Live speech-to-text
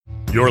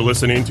You're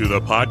listening to the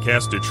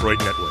Podcast Detroit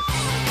Network.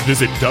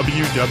 Visit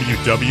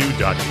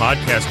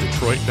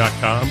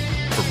www.podcastdetroit.com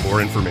for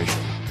more information.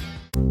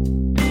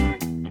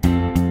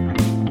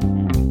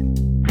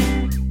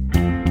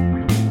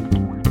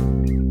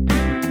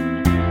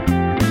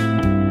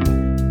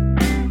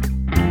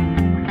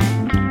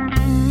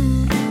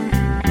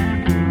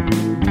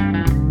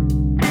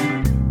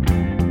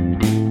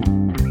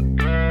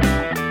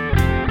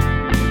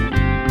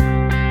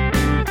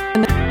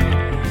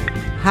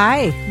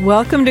 Hi,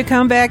 welcome to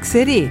Comeback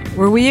City,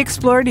 where we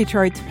explore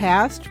Detroit's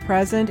past,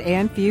 present,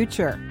 and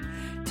future.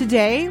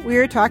 Today, we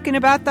are talking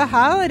about the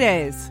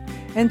holidays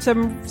and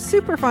some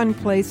super fun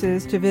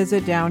places to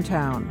visit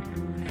downtown.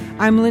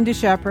 I'm Linda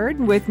Shepard,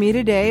 and with me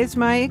today is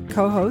my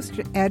co-host,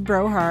 Ed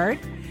Brohard,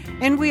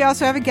 and we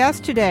also have a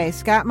guest today,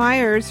 Scott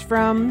Myers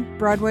from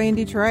Broadway in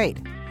Detroit.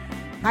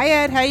 Hi,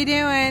 Ed. How you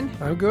doing?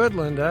 I'm good,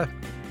 Linda.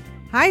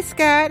 Hi,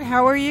 Scott.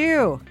 How are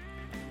you?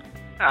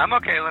 I'm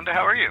okay, Linda.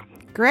 How are you?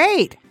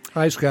 Great.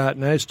 Hi, Scott.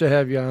 Nice to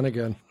have you on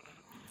again.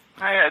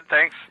 Hi, Ed.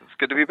 Thanks. It's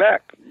good to be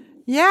back.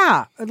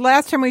 Yeah.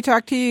 Last time we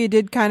talked to you, you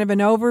did kind of an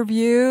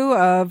overview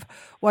of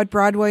what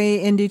Broadway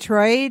in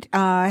Detroit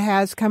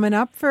has coming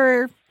up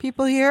for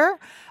people here.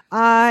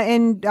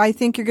 And I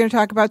think you're going to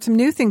talk about some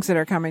new things that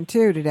are coming,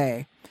 too,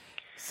 today.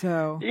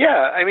 So.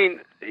 Yeah.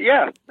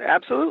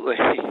 Absolutely.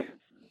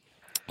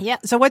 Yeah.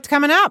 So what's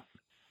coming up?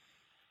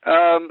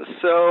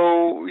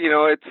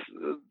 It's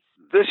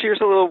this year's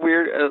a little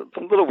weird, a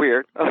little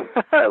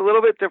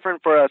bit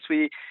different for us.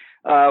 We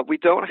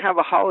don't have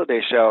a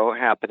holiday show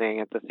happening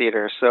at the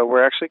theater, so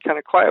we're actually kind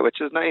of quiet, which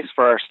is nice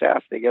for our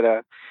staff. They get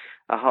a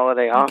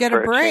holiday off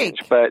for a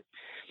break. But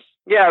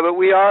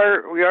we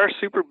are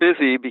super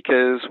busy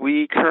because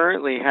we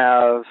currently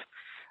have,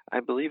 I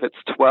believe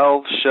it's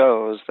 12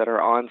 shows that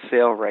are on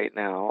sale right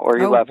now, or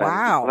 11.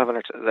 Wow.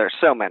 11 there's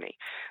so many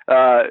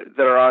that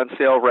are on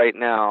sale right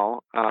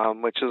now,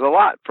 which is a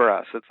lot for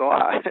us. It's a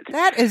lot.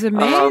 That is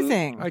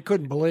amazing. I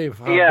couldn't believe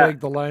how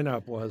big the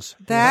lineup was.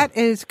 That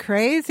is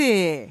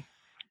crazy.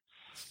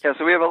 Yeah,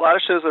 so we have a lot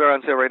of shows that are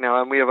on sale right now,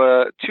 and we have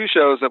two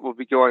shows that will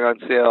be going on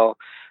sale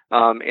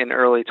in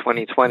early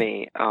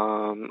 2020,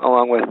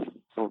 along with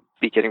we'll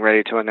be getting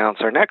ready to announce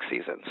our next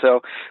season.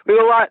 So we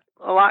have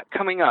a lot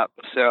coming up.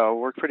 So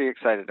we're pretty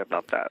excited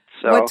about that.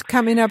 So what's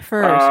coming up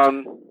first?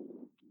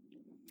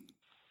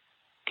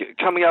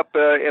 Coming up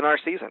in our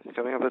season,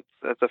 coming up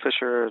at the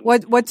Fisher.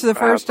 What's the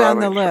first on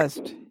the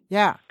list?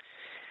 Yeah.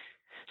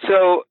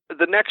 So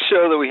the next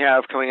show that we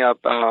have coming up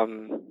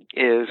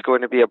is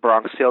going to be a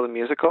Bronx Tale the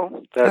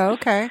Musical.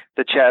 That's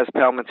the Chaz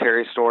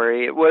Palminteri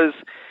story. It was,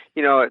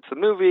 it's a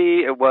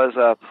movie. It was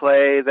a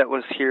play that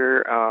was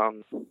here.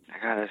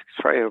 It's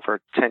probably over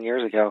 10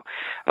 years ago.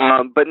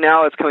 But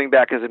now it's coming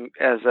back as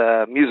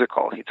a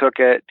musical. He took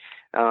it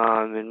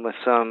and with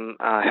some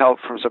help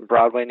from some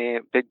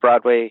big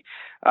Broadway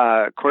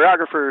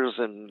choreographers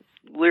and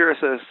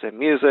lyricists and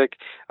music,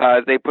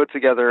 they put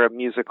together a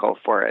musical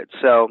for it.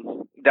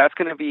 So that's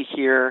going to be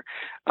here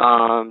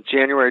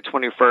January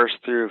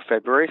 21st through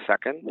February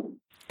 2nd.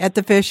 At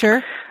the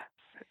Fisher?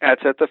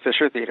 That's at the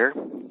Fisher Theater.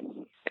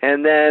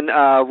 And then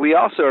we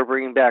also are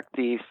bringing back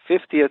the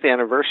 50th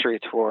anniversary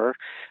tour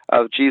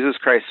of Jesus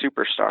Christ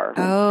Superstar.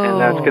 Oh.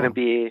 And that's going to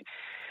be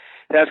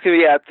at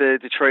the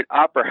Detroit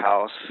Opera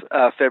House,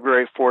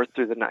 February 4th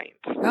through the 9th.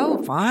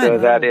 Oh, fun. So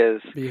that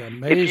is, be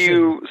amazing.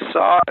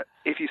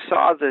 If you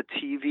saw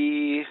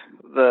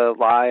the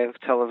live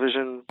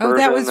television version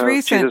that was of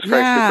recent. Jesus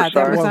Christ Superstar.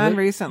 That was on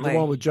recently. The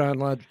one with John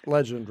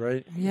Legend,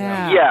 right?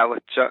 Yeah. Yeah,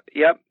 with John,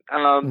 yep.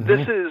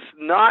 This is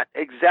not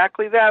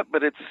exactly that,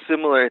 but it's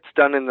similar. It's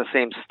done in the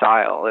same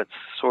style. It's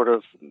sort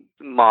of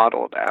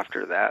modeled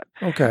after that.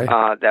 Okay.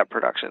 That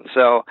production.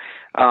 So,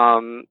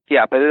 but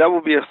that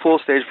will be a full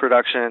stage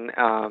production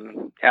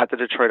at the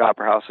Detroit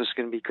Opera House. It's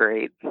going to be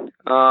great.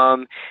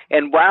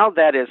 And while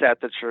that is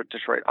at the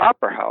Detroit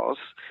Opera House,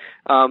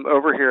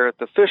 over here at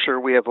the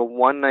Fisher, we have a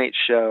one-night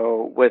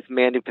show with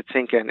Mandy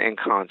Patinkin in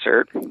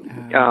concert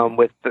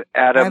with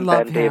Adam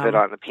Ben David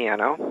on the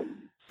piano.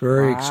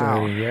 Very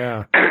exciting,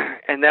 yeah.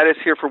 And that is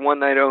here for one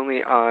night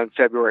only on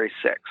February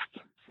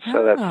 6th.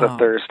 So that's the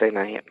Thursday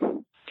night.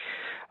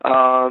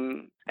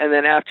 And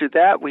then after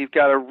that, we've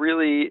got a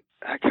really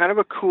kind of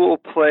a cool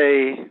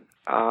play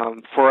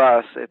for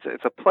us.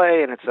 It's a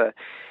play, and it's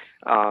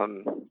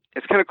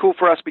kind of cool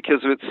for us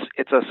because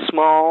it's a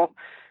small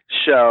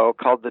show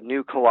called The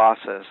New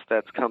Colossus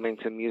that's coming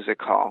to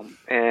Music Hall.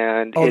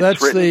 And it's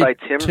written by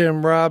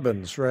Tim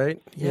Robbins, right?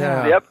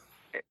 Yeah. Yep.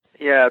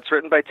 Yeah, it's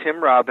written by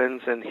Tim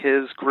Robbins and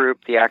his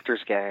group, the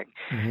Actors Gang,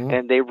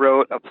 and they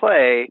wrote a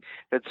play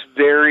that's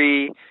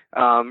very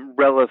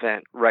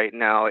relevant right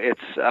now. It's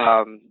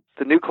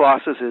The New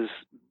Colossus is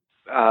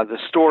the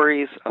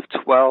stories of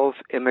 12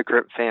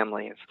 immigrant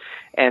families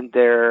and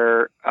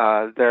their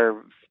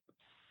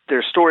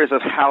stories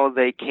of how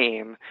they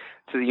came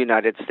to the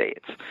United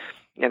States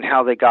and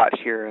how they got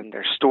here, and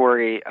their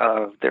story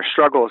of their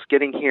struggles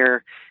getting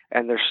here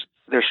and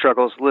their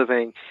struggles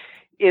living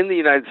in the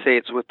United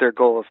States with their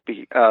goal of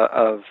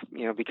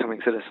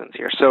becoming citizens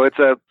here. So it's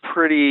a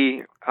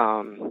pretty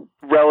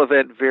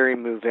relevant, very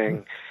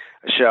moving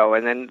show.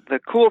 And then the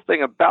cool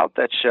thing about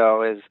that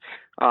show is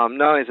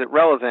not only is it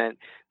relevant,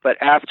 but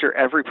after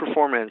every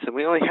performance, and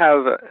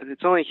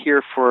it's only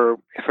here for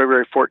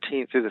February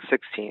 14th through the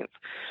 16th.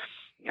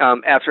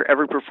 After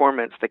every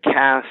performance, the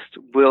cast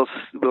will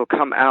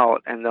come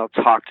out and they'll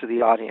talk to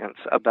the audience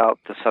about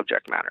the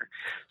subject matter.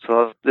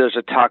 So there's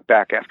a talk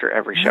back after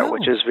every show,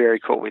 which is very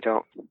cool.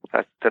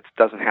 That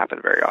doesn't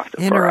happen very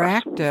often.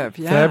 Interactive,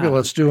 yeah.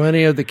 Fabulous. Do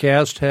any of the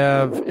cast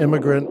have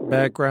immigrant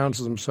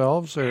backgrounds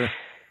themselves, or?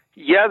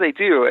 Yeah, they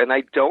do, and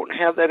I don't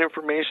have that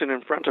information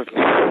in front of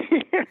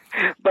me,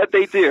 but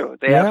they do.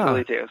 They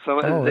absolutely do.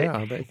 So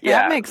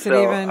that makes it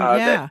even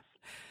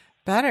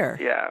better.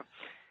 Yeah.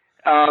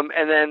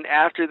 And then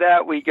after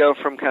that, we go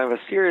from kind of a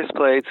serious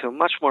play to a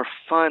much more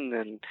fun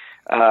and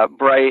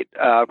bright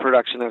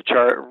production of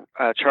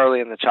Charlie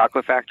and the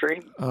Chocolate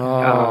Factory.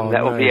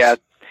 That will be at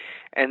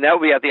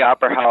the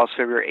Opera House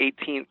February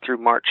 18th through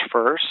March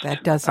 1st.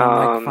 That does sound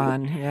like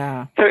fun.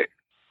 Yeah. The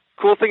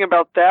cool thing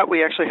about that,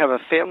 we actually have a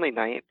family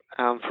night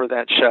for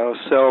that show.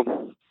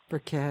 So for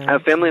kids,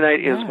 family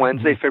night is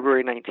Wednesday,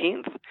 February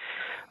 19th.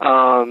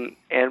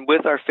 And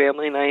with our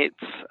family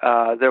nights,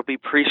 there'll be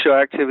pre-show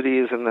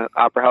activities in the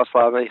Opera House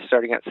lobby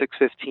starting at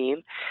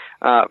 6:15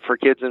 for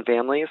kids and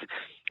families.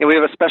 And we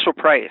have a special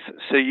price,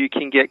 so you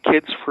can get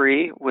kids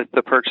free with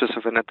the purchase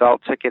of an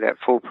adult ticket at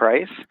full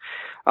price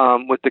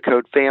with the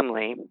code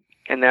FAMILY.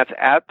 And that's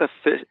at the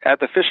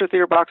Fisher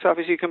Theater box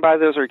office. You can buy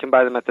those, or you can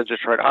buy them at the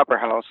Detroit Opera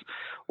House.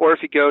 Or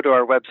if you go to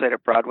our website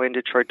at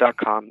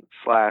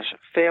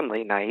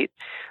BroadwayInDetroit.com/Family Night,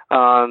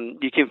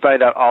 you can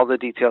find out all the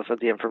details of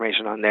the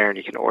information on there, and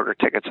you can order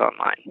tickets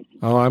online.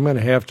 Oh, I'm going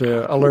to have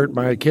to alert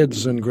my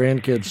kids and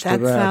grandkids to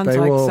that. That sounds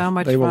like so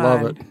much fun. They will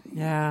love it.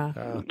 Yeah.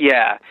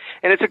 Yeah,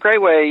 and it's a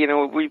great way.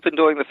 We've been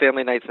doing the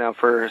family nights now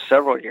for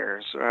several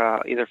years,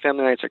 either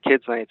family nights or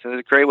kids nights, and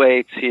it's a great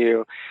way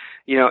to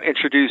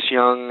introduce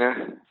your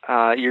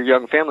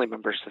young family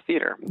members to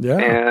theater. Yeah.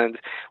 And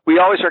we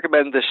always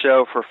recommend this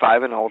show for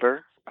 5 and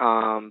older.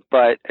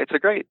 But it's a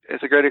great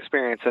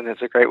experience, and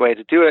it's a great way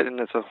to do it, and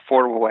it's an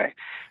affordable way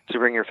to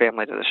bring your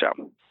family to the show.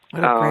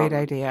 What a great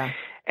idea.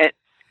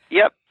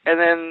 Yep. And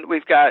then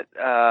we've got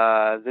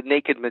The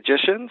Naked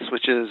Magicians,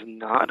 which is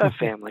not a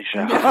family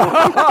show. And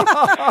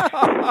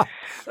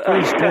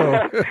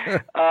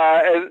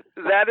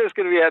that is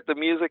going to be at the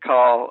Music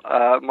Hall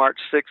March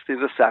 6th through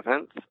the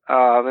 7th.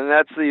 And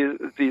that's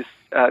these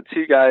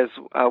two guys,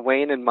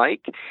 Wayne and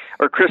Mike,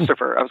 or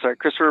Christopher. I'm sorry,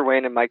 Christopher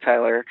Wayne and Mike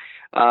Tyler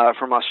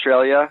from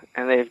Australia.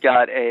 And they've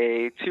got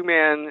a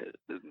 2-man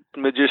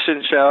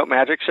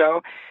magic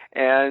show,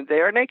 and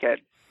they are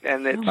naked.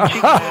 And it's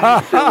cheeky,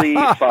 silly,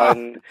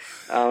 fun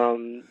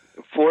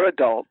for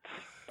adults.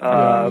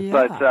 And we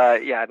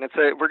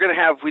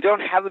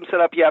don't have them set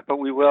up yet, but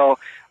we will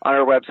on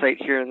our website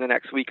here in the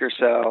next week or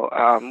so.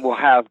 We'll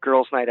have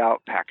girls' night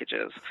out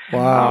packages.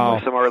 Wow.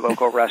 With some of our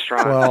local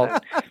restaurants. Well,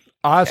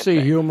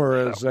 Aussie humor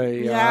is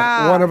a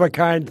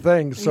one-of-a-kind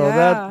thing, so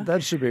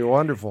that should be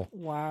wonderful.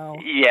 Wow.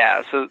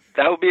 Yeah, so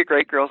that would be a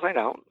great girls' night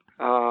out.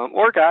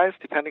 Or guys,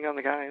 depending on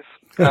the guys.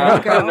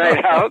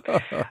 Night out.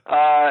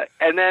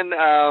 And then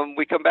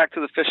we come back to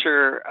the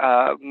Fisher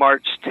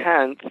March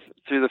 10th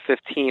through the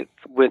 15th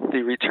with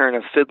the return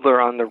of Fiddler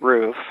on the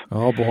Roof.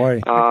 Oh, boy.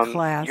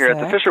 Here at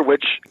the Fisher,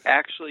 which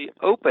actually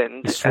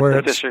opened at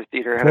the Fisher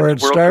Theater. Where it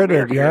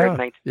started, Yeah.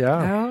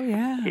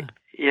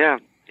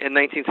 In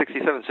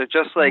 1967. So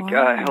just like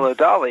Hello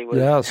Dolly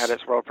had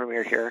its world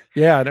premiere here.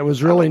 Yeah, and it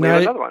was really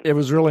nice. It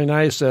was really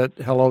nice at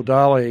Hello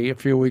Dolly a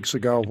few weeks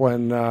ago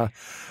when the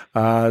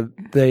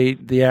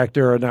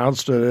actor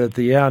announced it at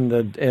the end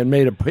and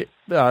made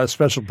a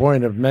special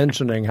point of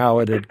mentioning how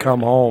it had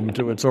come home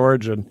to its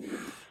origin.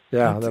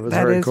 Yeah, that was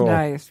very cool.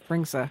 That is nice.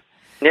 Brings a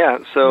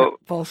so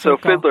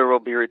Fiddler will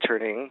be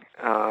returning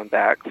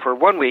back for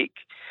 1 week.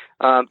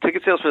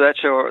 Ticket sales for that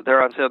show,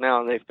 they're on sale now,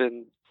 and they've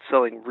been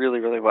selling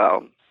really, really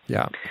well.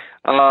 Yeah.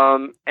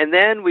 And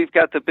then we've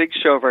got the big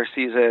show of our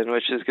season,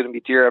 which is going to be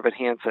Dear Evan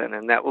Hansen,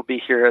 and that will be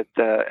here at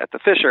the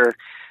Fisher,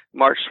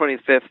 March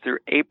 25th through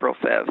April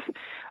 5th.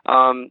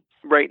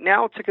 Right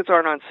now, tickets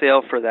aren't on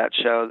sale for that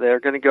show. They're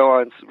going to go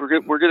on.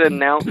 We're going to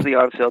announce the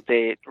on sale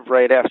date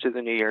right after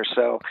the New Year,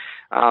 so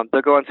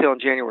they'll go on sale in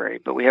January.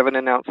 But we haven't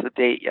announced the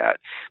date yet.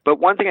 But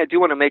one thing I do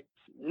want to make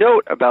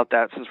note about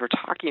that, since we're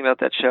talking about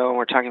that show and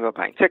we're talking about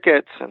buying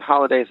tickets and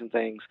holidays and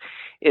things,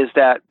 is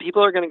that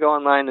people are going to go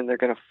online and they're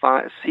going to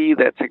see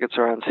that tickets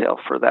are on sale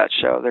for that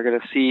show. They're going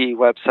to see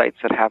websites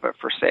that have it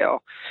for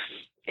sale.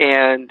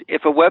 And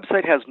if a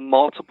website has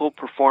multiple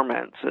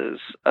performances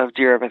of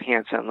Dear Evan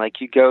Hansen,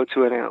 like you go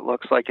to it and it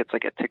looks like it's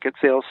like a ticket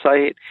sales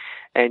site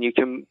and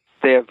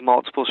they have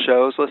multiple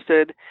shows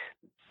listed,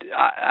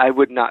 I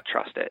would not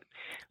trust it.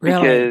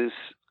 Really? Because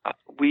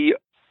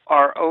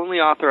our only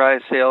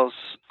authorized sales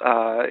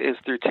is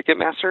through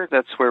Ticketmaster.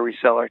 That's where we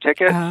sell our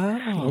tickets.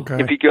 Oh,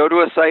 okay. If you go to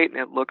a site and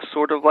it looks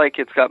sort of like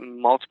it's got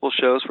multiple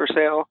shows for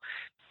sale,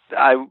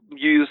 I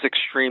use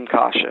extreme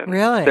caution.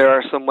 Really? There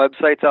are some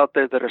websites out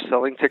there that are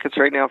selling tickets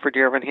right now for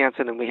Dear Evan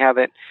Hansen, and we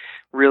haven't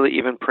really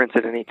even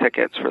printed any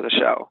tickets for the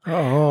show.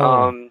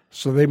 Oh,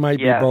 so they might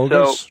be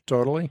bogus,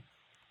 totally?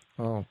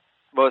 Oh.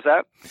 What was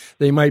that?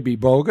 They might be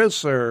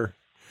bogus, or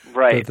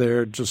right.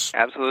 They're just...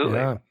 Absolutely.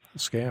 Yeah, a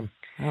scam.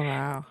 Oh,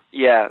 wow.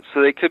 Yeah,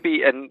 so they could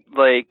be, and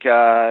like,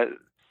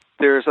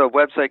 there's a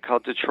website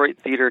called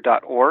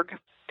DetroitTheater.org,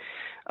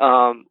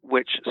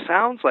 which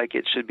sounds like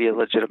it should be a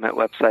legitimate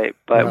website,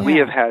 but we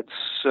have had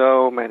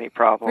so many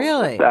problems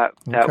with that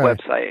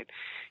website.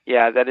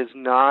 Yeah, that is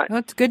not...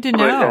 That's good to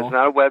know. That's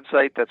not a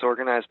website that's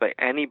organized by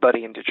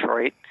anybody in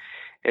Detroit.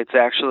 It's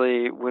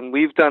actually, when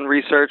we've done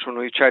research, when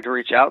we've tried to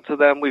reach out to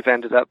them, we've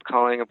ended up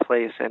calling a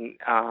place in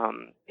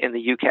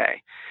the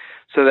UK.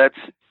 So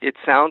it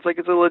sounds like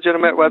it's a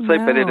legitimate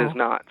website, but it is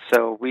not.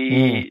 So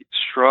we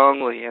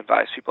strongly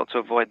advise people to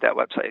avoid that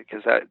website,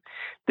 because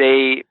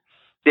they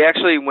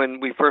actually, when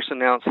we first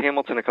announced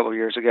Hamilton a couple of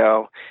years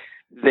ago,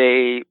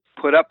 they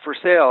put up for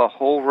sale a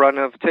whole run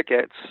of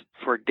tickets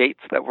for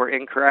dates that were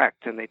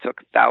incorrect, and they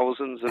took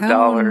thousands of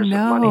dollars of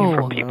money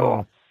from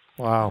people.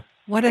 Oh, wow.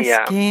 What a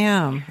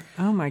scam.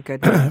 Oh, my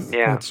goodness.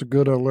 That's a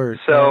good alert.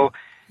 So,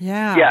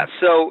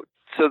 so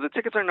the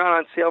tickets are not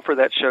on sale for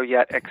that show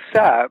yet,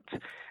 except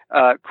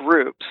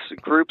groups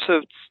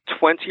of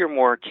 20 or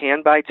more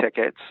can buy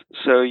tickets.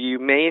 So you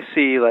may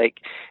see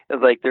like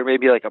there may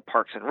be like a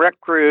Parks and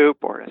Rec group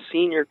or a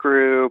senior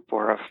group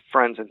or a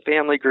friends and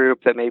family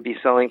group that may be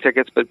selling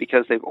tickets, but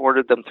because they've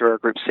ordered them through our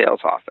group sales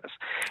office,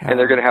 and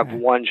they're going to have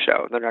one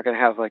show. They're not going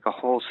to have like a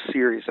whole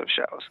series of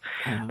shows.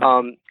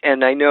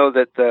 And I know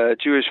that the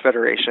Jewish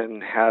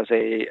Federation has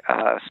a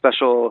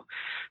special.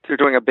 They're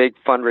doing a big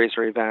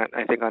fundraiser event,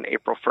 I think, on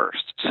April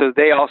 1st. So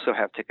they also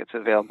have tickets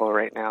available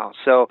right now.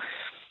 So,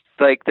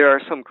 like, there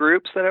are some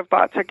groups that have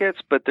bought tickets,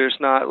 but there's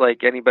not,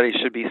 like, anybody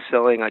should be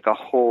selling, like, a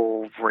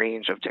whole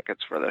range of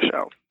tickets for the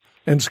show.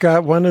 And,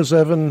 Scott, when is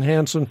Evan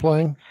Hansen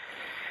playing?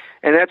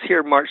 And that's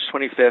here March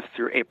 25th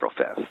through April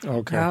 5th.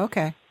 Okay. Oh,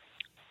 okay.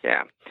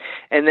 Yeah.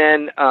 And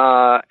then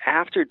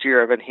after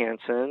Dear Evan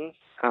Hansen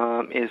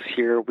is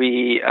here,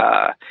 we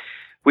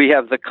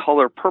have The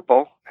Color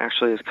Purple,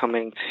 actually, is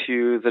coming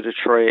to the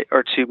Detroit,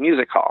 or to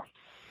Music Hall.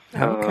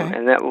 Okay.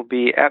 And that will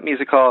be at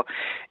Music Hall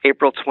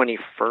April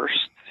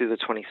 21st through the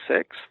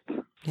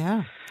 26th.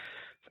 Yeah.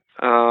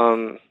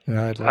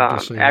 I'd love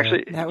to see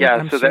actually, that.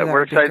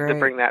 We're excited to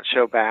bring that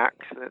show back.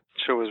 That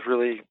show was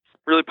really,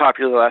 really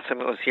popular the last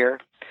time it was here.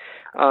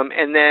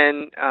 And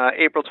then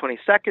April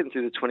 22nd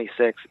through the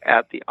 26th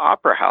at the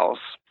Opera House,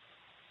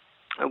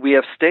 we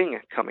have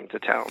Sting coming to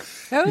town.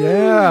 Oh.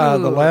 Yeah,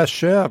 The Last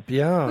Ship.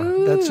 Yeah,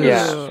 Ooh. That's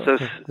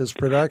his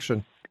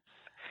production.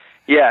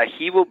 Yeah,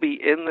 he will be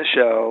in the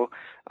show.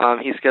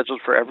 He's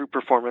scheduled for every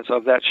performance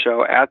of that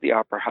show at the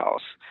Opera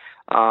House.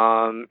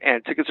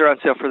 And tickets are on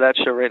sale for that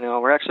show right now.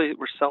 We're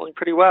selling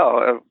pretty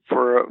well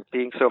for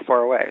being so far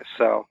away.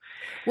 So,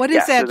 what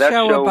is that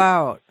show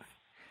about?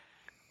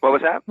 What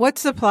was that?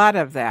 What's the plot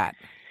of that?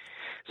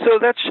 So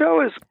that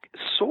show is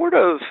sort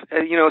of,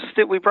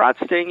 we brought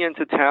Sting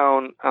into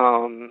town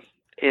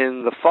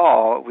in the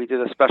fall. We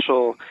did a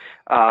special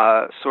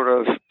sort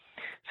of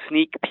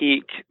sneak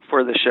peek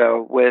for the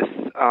show with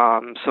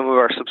some of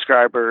our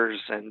subscribers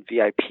and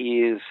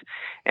VIPs,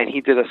 and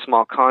he did a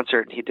small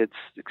concert, and he did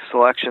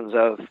selections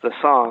of the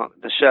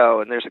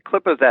show, and there's a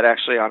clip of that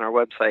actually on our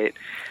website,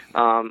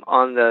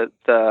 on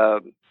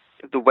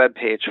the web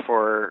page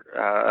for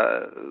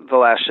The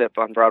Last Ship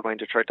on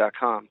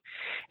BroadwayandDetroit.com.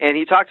 And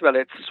he talked about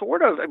it. It's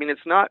sort of,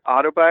 it's not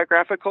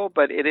autobiographical,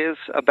 but it is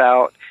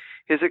about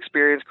his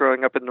experience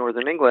growing up in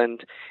northern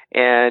England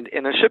and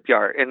in a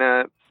shipyard, in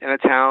a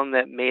town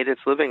that made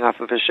its living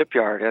off of a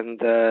shipyard and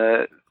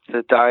the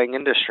dyeing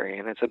industry.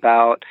 And it's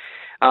about,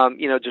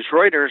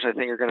 Detroiters, I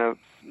think, are going to,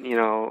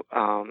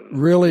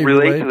 really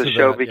relate to the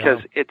show because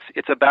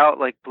it's about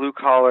like blue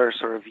collar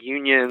sort of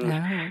unions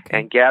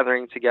and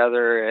gathering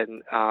together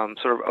and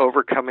sort of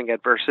overcoming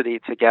adversity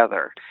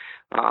together.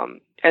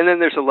 And then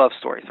there's a love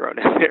story thrown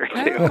in there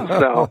too.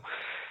 So.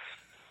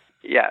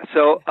 Yeah,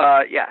 so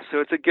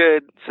it's a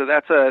good. So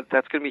that's going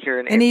to be here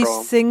in April. And he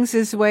sings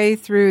his way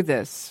through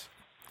this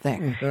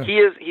thing.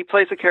 He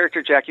plays the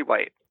character Jackie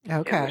White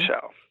in the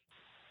show.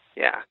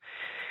 Yeah,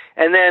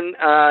 and then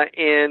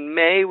in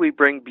May we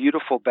bring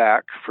Beautiful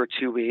back for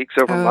 2 weeks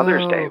over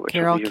Mother's Day, which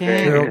Carole will be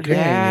King. Carole King,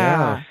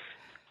 yeah.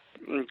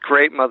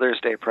 Great Mother's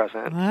Day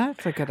present. Well,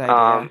 that's a good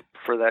idea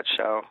for that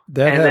show.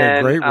 That had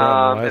a great run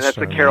last time. And that's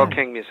the Carole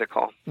King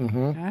musical.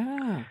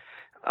 Mm-hmm.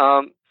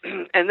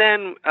 And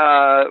then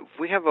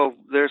we have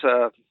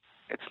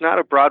it's not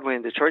a Broadway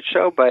in Detroit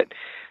show, but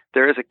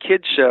there is a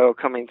kids show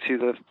coming to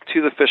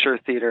the Fisher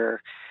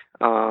Theater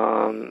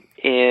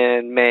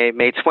in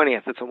May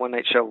 20th. It's a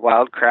one-night show.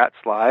 Wild Kratts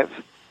Live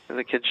is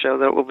a kids show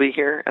that will be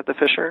here at the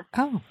Fisher.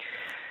 Oh.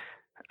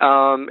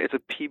 It's a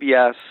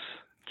PBS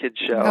kids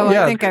show. Oh,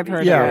 I think I've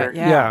heard of it.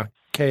 Yeah.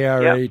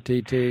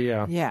 KRATT.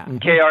 Yeah. Yeah.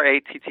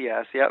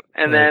 KRATTS. Yep.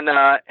 And then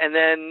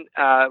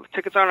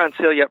tickets aren't on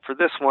sale yet for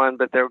this one,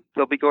 but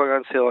they'll be going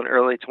on sale in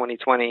early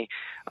 2020.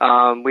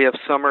 We have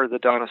Summer, the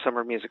Donna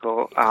Summer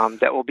musical,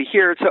 that will be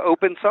here to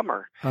open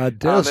summer. A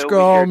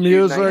disco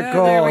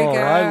musical. There we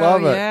go. I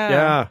love it.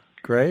 Yeah.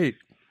 Great.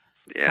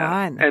 Yeah,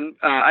 Fun. and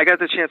I got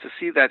the chance to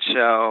see that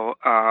show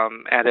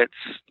at its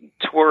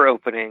tour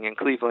opening in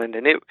Cleveland,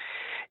 and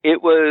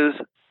it was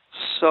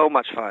so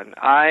much fun.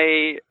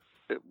 I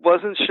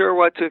wasn't sure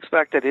what to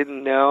expect. I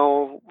didn't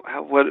know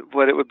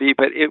what it would be,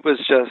 but it was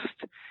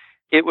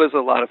a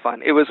lot of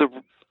fun. It was a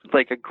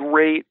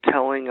great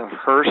telling of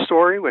her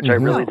story, which I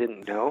really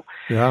didn't know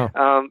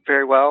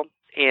very well.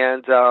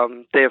 And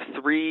they have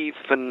 3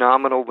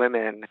 phenomenal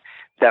women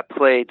that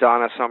play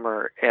Donna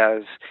Summer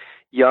as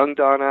young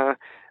Donna.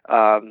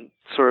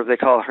 Sort of, they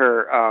call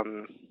her,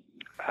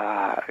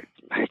 I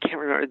can't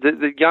remember,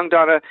 the young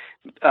Donna,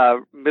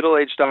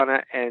 middle-aged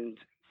Donna, and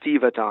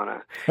Diva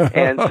Donna.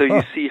 And so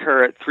you see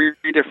her at 3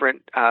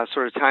 different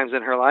sort of times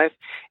in her life,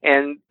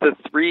 and the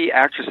 3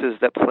 actresses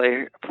that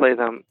play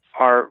them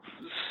are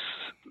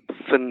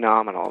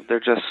phenomenal.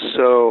 They're just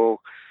so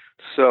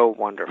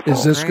wonderful.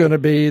 Is this going to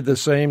be the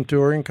same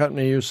touring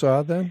company you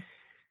saw then?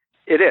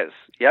 It is.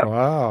 Yep.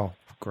 Wow.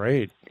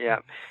 Great. Yeah.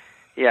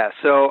 Yeah.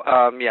 So,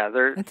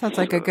 that sounds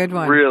like a good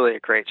one. Really a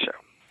great show.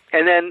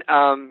 And then,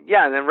 and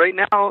then right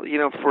now,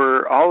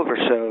 for all of our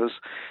shows,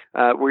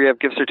 we have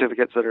gift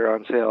certificates that are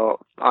on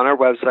sale on our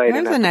website.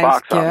 That's and a nice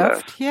box gift.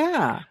 office.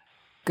 Yeah.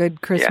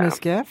 Good Christmas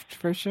gift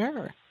for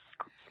sure.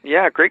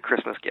 Yeah, great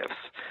Christmas gifts.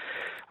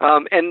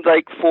 And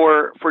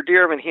for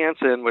Dear Evan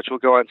Hansen, which will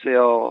go on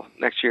sale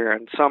next year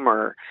in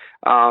summer,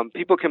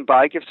 people can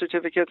buy gift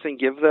certificates and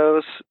give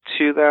those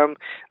to them.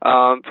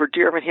 For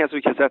Dear Evan Hansen,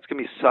 because that's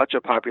going to be such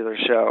a popular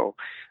show,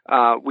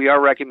 we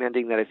are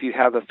recommending that if you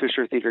have a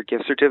Fisher Theater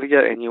gift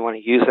certificate and you want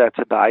to use that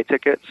to buy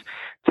tickets,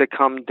 to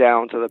come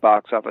down to the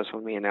box office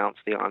when we announce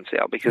the on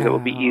sale, because it will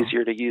be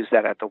easier to use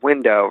that at the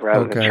window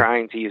rather than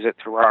trying to use it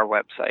through our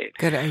website.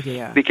 Good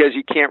idea. Because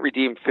you can't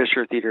redeem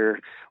Fisher Theater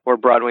or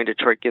Broadway and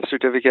Detroit gift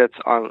certificates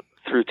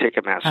through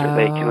Ticketmaster.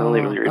 They can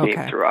only be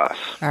redeemed through us.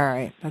 All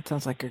right. That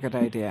sounds like a good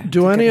idea.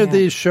 Do any of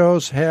these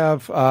shows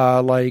have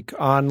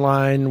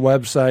online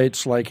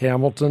websites like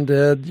Hamilton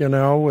did,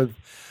 with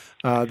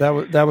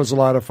that was a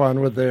lot of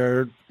fun with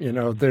their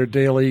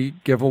daily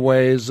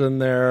giveaways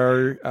and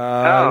their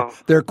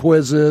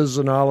quizzes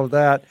and all of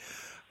that.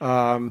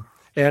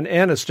 And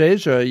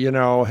Anastasia,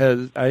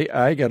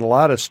 I get a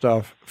lot of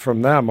stuff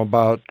from them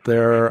about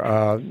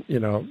their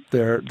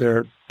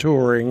their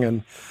touring,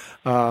 and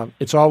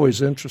it's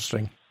always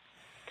interesting.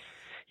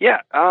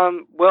 Yeah.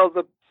 Well,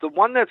 the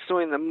one that's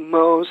doing the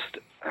most,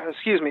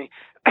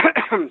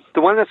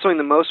 the one that's doing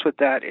the most with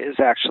that is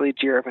actually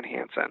Dear Evan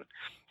Hansen.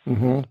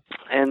 Mm-hmm.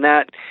 And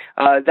that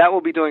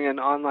will be doing an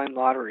online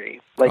lottery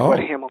what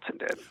Hamilton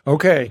did.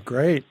 Okay,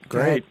 great.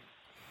 Good.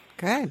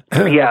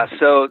 Yeah,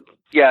 so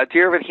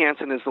Dear Evan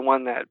Hansen is the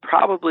one that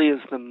probably is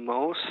the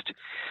most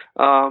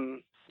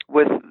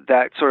with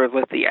that sort of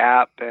with the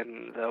app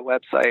and the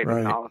website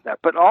and all of that.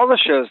 But all the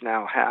shows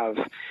now have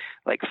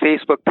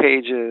Facebook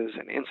pages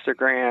and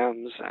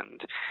Instagrams,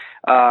 and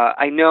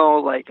I know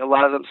a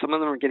lot of them. Some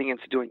of them are getting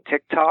into doing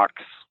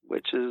TikToks,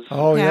 which is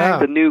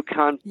the new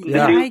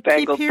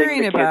newfangled thing the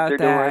kids are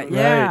doing.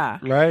 Yeah.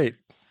 Right.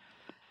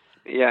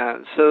 Yeah.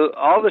 So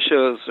all the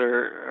shows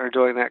are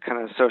doing that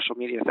kind of social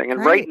media thing,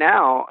 and right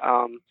now,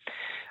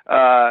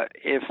 I'm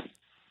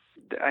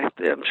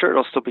sure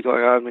it'll still be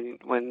going on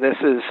when this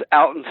is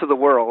out into the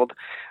world.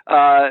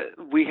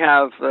 We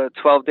have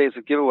 12 days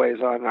of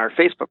giveaways on our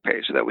Facebook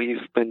page that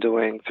we've been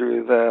doing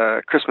through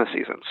the Christmas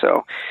season.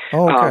 So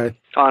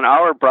on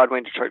our Broadway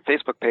and Detroit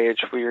Facebook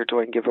page, we are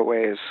doing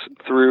giveaways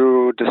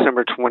through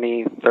December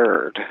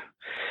 23rd.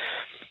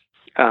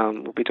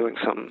 We'll be doing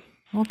some.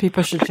 Well,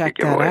 people should check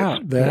that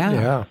out.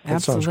 That absolutely,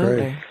 sounds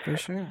great. For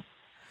sure.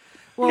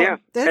 Well,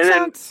 that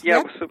sounds.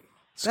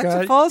 Scott,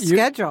 that's a full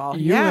schedule.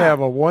 You have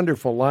a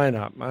wonderful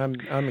lineup.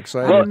 I'm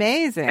excited. Well,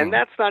 amazing. And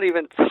that's not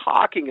even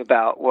talking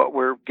about what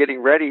we're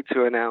getting ready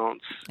to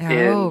announce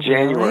in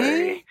January.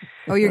 Really?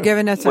 Oh, you're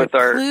giving us a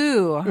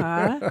clue,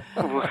 huh?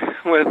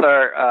 With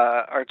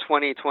our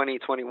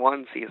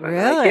 2020-21 season.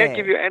 Really? I can't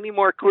give you any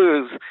more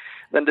clues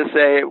than to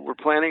say we're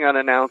planning on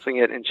announcing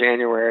it in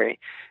January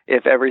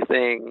if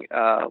everything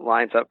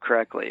lines up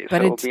correctly.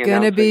 But it's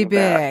going to be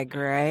big,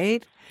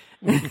 right?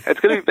 It's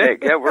going to be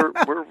big. Yeah, we're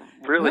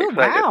really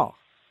excited. Wow.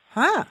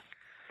 Huh.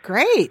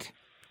 Great.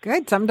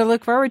 Good. Something to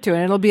look forward to.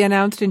 And it'll be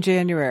announced in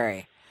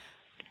January.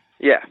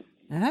 Yeah.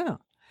 Oh.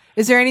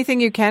 Is there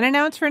anything you can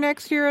announce for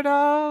next year at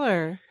all?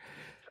 Or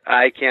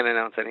I can't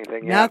announce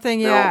anything yet. Nothing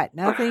yet.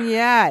 Nothing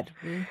yet.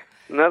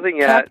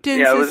 Kept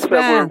in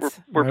suspense.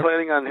 We're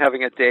planning on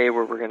having a day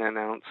where we're going to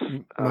announce.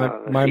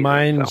 My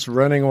mind's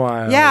running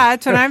wild. Yeah,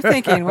 that's what I'm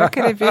thinking. What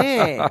could it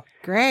be?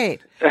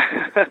 Great.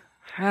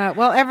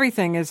 Well,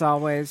 everything is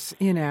always,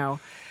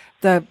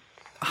 the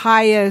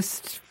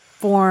highest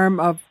form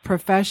of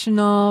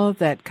professional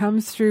that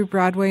comes through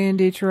Broadway in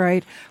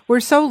Detroit. We're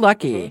so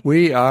lucky.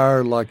 We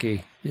are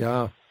lucky.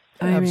 Yeah.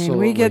 I mean,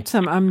 we get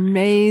some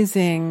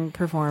amazing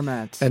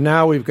performance. And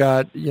now we've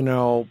got,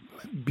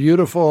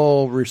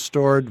 beautiful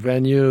restored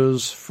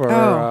venues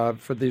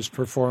for these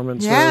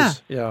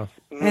performances. Yeah.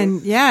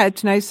 And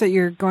it's nice that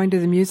you're going to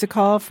the music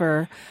hall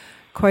for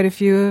quite a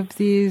few of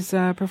these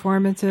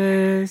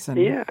performances. And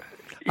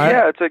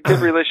it's a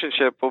good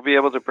relationship. We'll be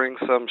able to bring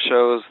some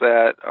shows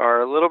that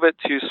are a little bit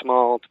too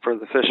small for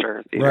the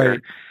Fisher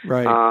Theater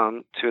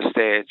to a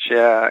stage.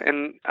 Yeah.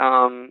 And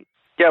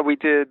we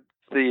did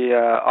the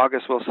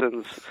August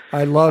Wilson's.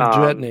 I loved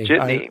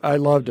Jitney. I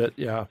loved it.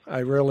 Yeah, I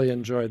really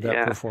enjoyed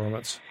that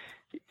performance.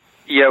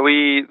 Yeah,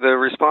 the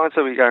response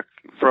that we got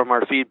from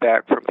our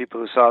feedback from people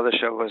who saw the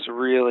show was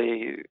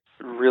really,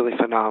 really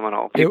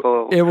phenomenal.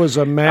 It was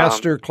a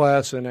master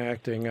class in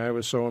acting. I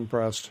was so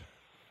impressed.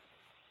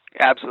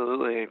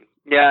 Absolutely.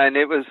 Yeah, and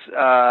it was,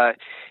 I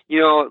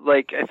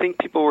think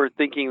people were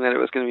thinking that it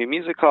was going to be a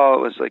music hall.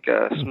 It was like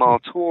a small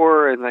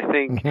tour, and I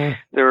think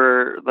there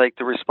were,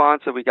 the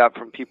response that we got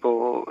from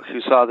people who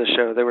saw the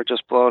show, they were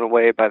just blown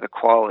away by the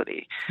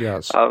quality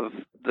of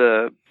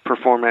the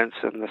performance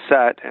and the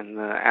set and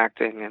the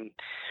acting. And,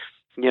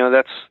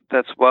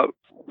 that's what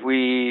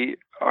we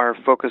are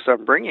focused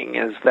on bringing,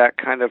 is that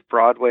kind of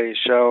Broadway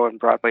show and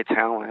Broadway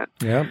talent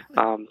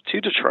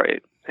to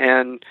Detroit.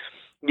 And,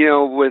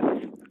 with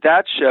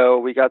that show,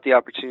 we got the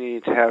opportunity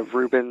to have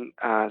Ruben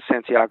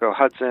Santiago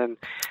Hudson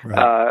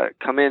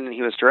come in, and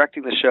he was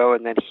directing the show,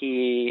 and then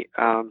he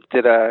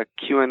did a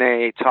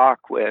Q&A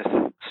talk with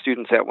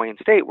students at Wayne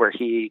State, where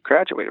he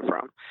graduated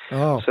from.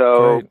 Oh,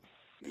 so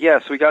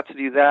great. We got to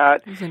do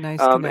that. It was a nice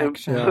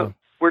connection. So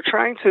we're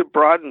trying to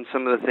broaden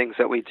some of the things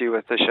that we do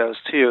with the shows,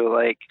 too.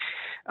 Like,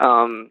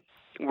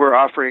 we're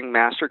offering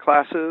master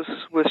classes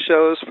with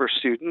shows for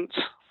students.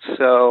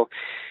 So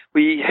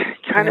we're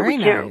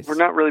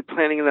not really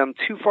planning them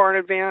too far in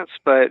advance,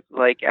 but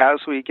as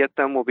we get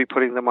them, we'll be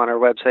putting them on our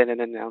website and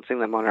announcing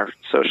them on our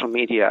social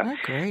media. Oh,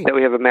 great. That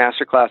we have a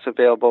master class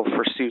available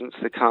for students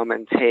to come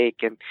and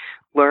take and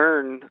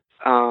learn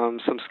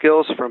some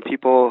skills from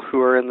people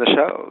who are in the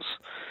shows.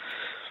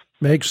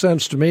 Makes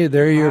sense to me.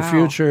 They're your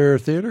future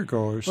theater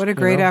goers. What a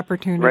great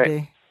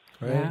opportunity.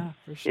 Right. Yeah,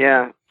 for sure.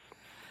 Yeah.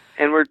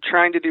 And we're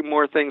trying to do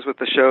more things with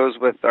the shows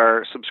with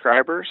our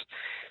subscribers.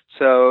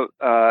 So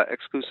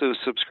exclusive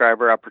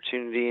subscriber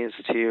opportunities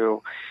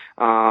to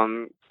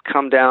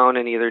come down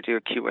and either do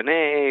a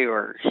Q&A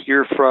or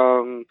hear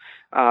from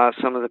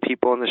some of the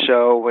people in the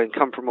show. When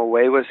Come From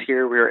Away was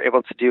here, we were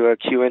able to do a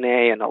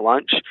Q&A and a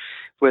lunch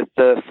with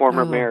the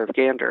former mayor of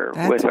Gander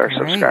with our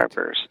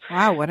subscribers.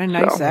 Wow, what a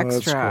nice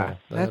extra.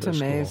 That's cool. That's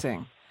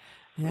amazing.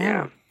 Cool.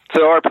 Yeah.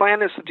 So our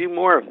plan is to do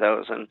more of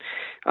those, and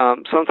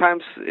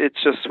sometimes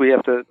it's just we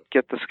have to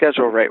get the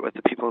schedule right with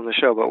the people in the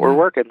show, but we're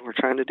working. We're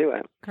trying to do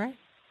it. Great.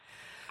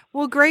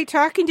 Well, great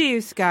talking to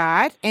you,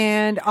 Scott,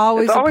 and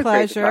always a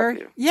pleasure. Great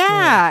to talk to you.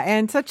 Yeah,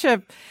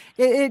 and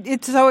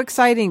it's so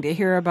exciting to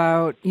hear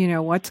about,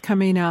 what's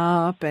coming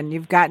up, and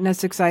you've gotten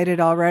us excited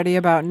already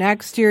about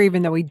next year,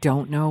 even though we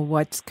don't know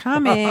what's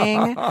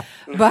coming,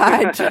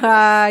 but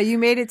you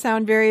made it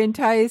sound very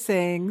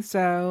enticing.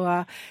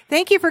 So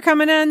thank you for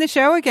coming on the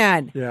show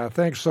again. Yeah,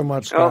 thanks so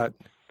much, Scott.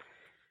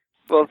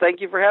 Well,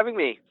 thank you for having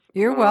me.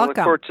 You're welcome. I look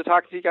forward to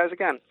talking to you guys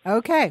again.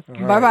 Okay.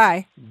 All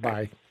Bye-bye. Right.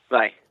 Bye.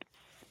 Bye.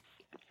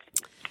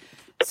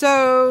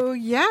 So,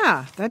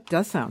 that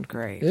does sound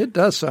great. It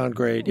does sound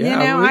great.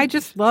 Yeah, I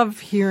just love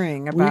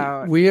hearing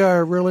about. We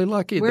are really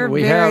lucky. We're that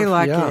we very have,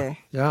 lucky.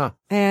 Yeah.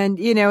 And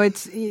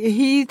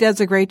he does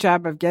a great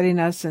job of getting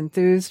us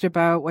enthused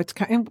about what's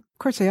coming. And of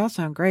course, they all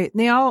sound great, and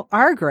they all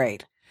are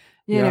great.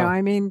 You know,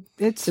 I mean,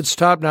 it's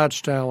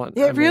top-notch talent.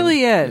 It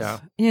really is.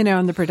 Yeah.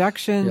 And the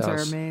productions are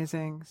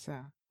amazing.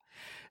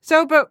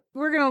 So, but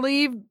we're going to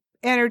leave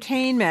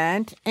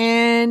entertainment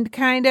and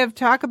kind of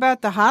talk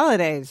about the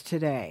holidays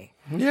today.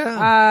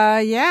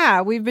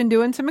 Yeah. We've been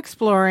doing some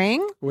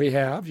exploring. We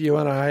have. You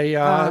and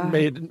I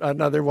made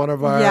another one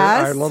of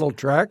our little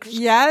treks.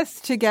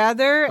 Yes,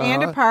 together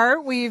and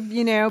apart. We've,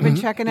 been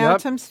checking out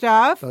some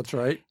stuff. That's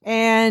right.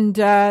 And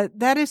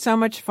that is so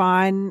much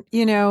fun.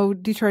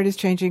 Detroit is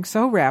changing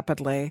so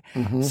rapidly.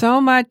 Mm-hmm.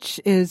 So much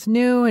is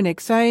new and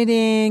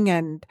exciting,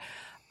 and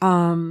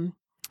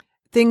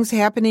things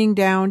happening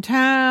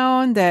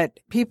downtown that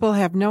people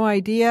have no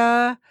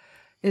idea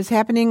is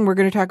happening. We're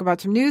going to talk about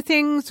some new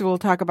things. We'll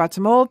talk about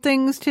some old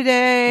things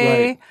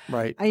today.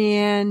 Right.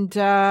 And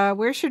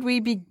where should we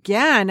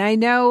begin? I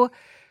know,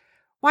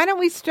 why don't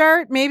we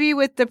start maybe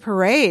with the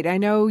parade? I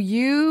know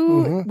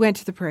you went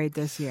to the parade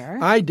this year.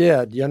 I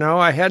did.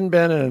 I hadn't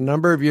been in a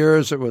number of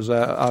years. It was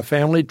a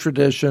family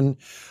tradition.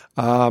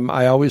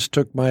 I always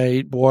took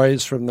my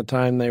boys from the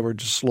time they were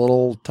just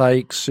little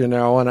tykes, and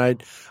I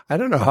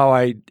don't know how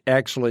I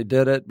actually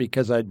did it,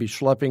 because I'd be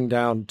schlepping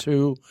down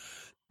two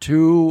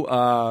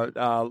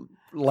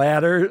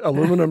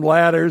aluminum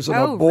ladders and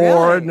a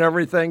board and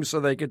everything so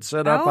they could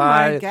sit up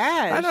high. Oh, my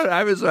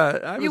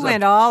gosh. You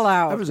went all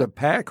out. I was a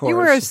pack horse. You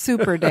were a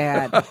super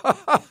dad.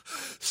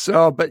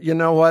 So, but you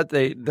know what?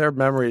 They're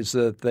memories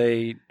that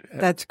they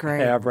That's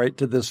great. have right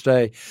to this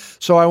day.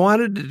 So I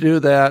wanted to do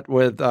that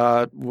with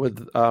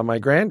my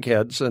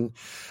grandkids. And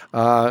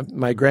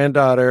my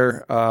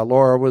granddaughter,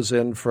 Laura, was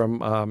in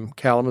from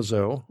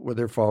Kalamazoo with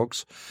her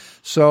folks.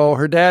 So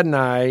her dad and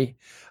I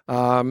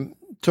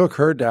took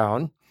her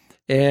down,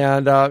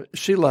 and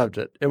she loved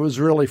it. It was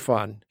really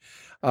fun.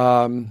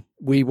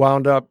 We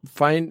wound up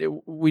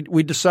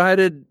we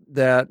decided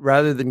that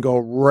rather than go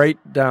right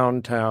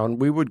downtown,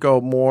 we would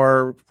go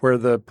more where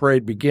the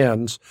parade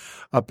begins,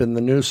 up in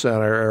the New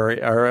Center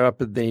area, or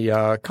up in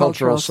the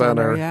Cultural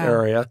Center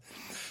area.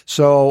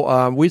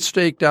 So we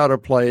staked out a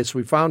place.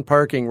 We found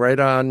parking right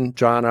on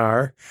John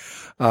R.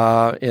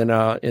 In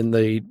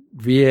the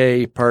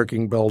VA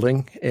parking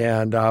building,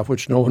 and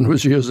which no one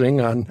was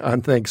using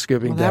on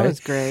Thanksgiving Day. That was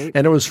great,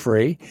 and it was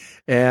free.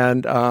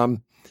 And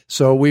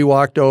so we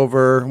walked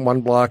over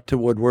 1 block to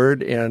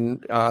Woodward,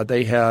 and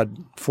they had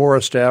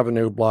Forest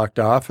Avenue blocked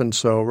off, and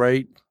so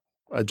right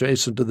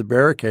adjacent to the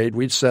barricade,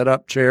 we set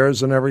up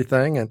chairs and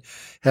everything, and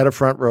had a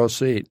front row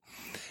seat.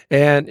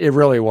 And it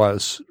really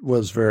was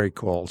very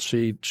cool.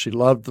 She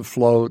loved the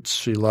floats.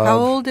 She loved. How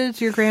old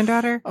is your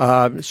granddaughter?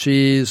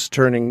 She's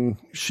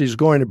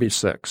going to be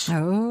 6.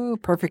 Oh,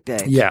 perfect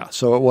day. Yeah,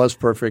 so it was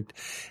perfect.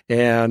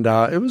 And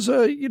it was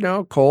a,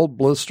 cold,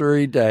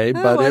 blistery day,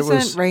 but it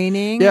wasn't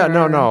raining. Yeah,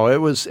 no.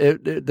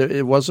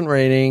 It wasn't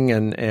raining,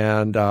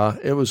 and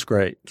it was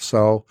great.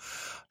 So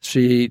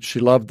she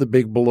loved the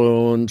big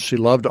balloons. She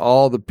loved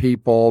all the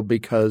people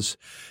because,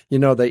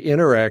 they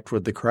interact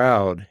with the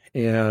crowd.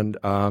 And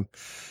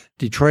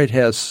Detroit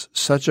has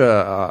such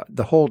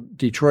the whole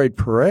Detroit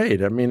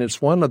parade. I mean,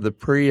 it's one of the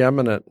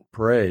preeminent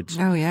parades.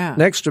 Oh, yeah.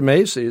 Next to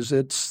Macy's,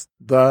 it's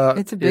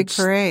a big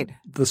parade.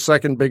 The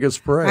second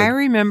biggest parade. I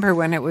remember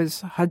when it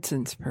was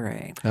Hudson's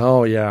parade.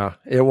 Oh, yeah,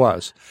 it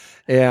was.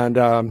 And,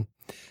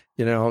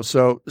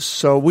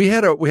 so we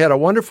had a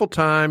wonderful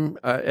time.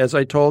 As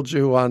I told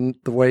you on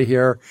the way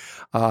here,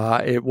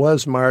 it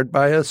was marred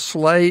by a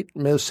slight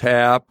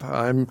mishap.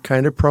 I'm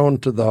kind of prone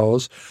to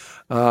those.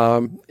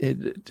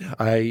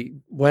 I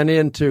went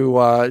in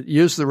to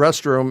use the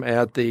restroom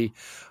at the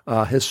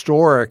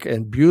historic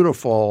and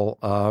beautiful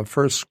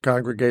First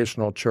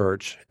Congregational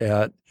Church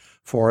at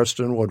Forest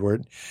and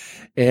Woodward.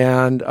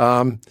 And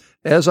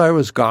as I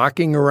was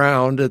gawking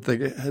around at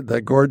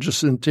the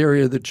gorgeous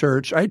interior of the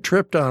church, I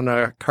tripped on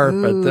a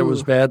carpet that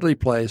was badly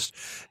placed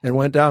and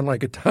went down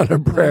like a ton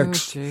of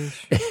bricks.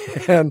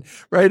 And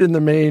right in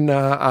the main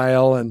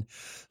aisle, and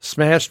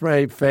smashed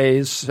my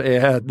face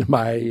and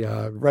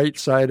my right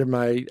side of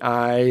my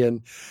eye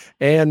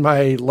and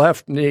my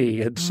left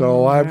knee. And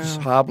so I was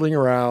hobbling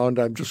around.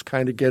 I'm just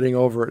kind of getting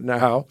over it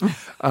now.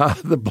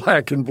 The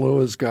black and blue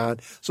is gone.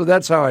 So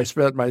that's how I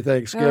spent my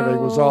Thanksgiving.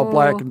 It was all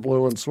black and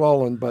blue and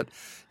swollen. But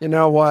you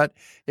know what?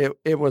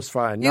 It was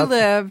fine. You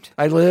lived.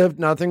 I lived.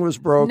 Nothing was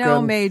broken.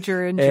 No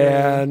major injury.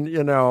 And,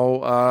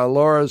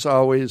 Laura's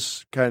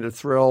always kind of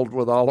thrilled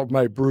with all of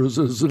my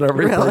bruises and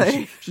everything.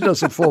 Really? She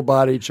does a full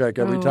body check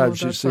every time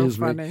she sees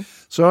me.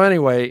 So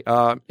anyway,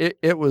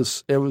 it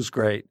was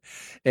great.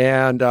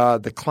 And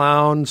the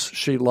clowns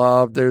she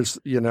loved. There's,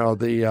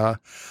 the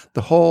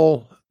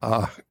whole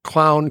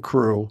clown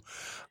crew,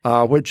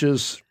 which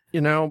is,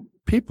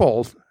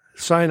 people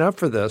sign up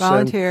for this.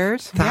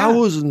 Volunteers. And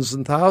thousands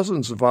and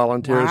thousands of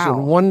volunteers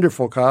in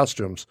wonderful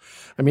costumes.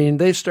 I mean,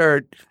 they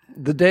start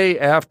the day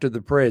after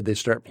the parade, they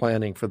start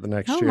planning for the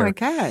next year. Oh, my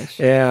gosh.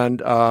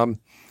 And,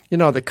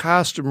 the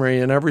costumery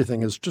and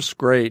everything is just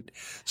great.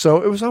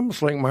 So it was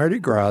almost like Mardi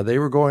Gras. They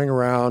were going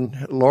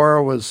around.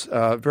 Laura was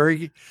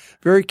very,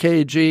 very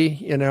cagey.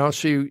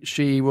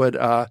 She would,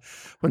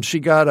 when she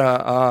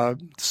got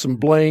some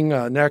bling,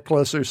 a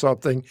necklace or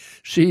something,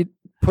 she'd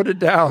put it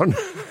down.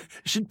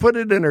 She'd put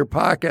it in her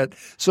pocket.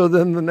 So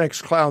then the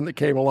next clown that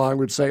came along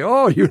would say,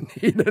 "Oh, you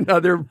need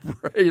another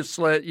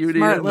bracelet. You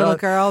Smart need little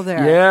girl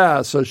there."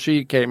 Yeah. So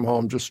she came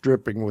home just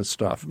dripping with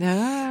stuff. Oh.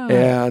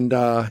 And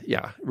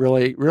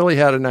really, really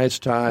had a nice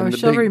time. Oh,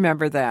 she'll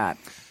remember that.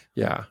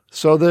 Yeah.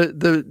 So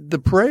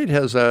the parade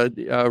has a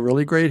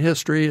really great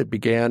history. It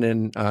began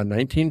in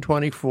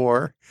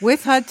 1924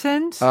 with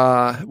Hudson's.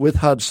 With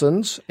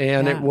Hudson's,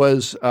 and it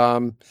was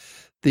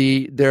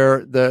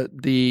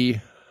the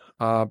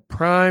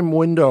prime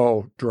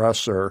window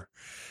dresser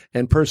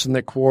and person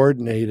that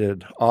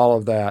coordinated all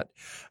of that.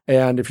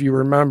 And if you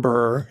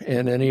remember,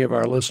 and any of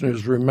our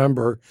listeners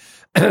remember,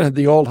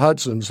 the old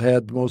Hudson's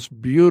had the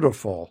most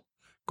beautiful,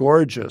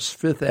 gorgeous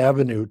Fifth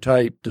Avenue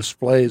type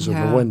displays of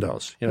the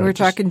windows. We're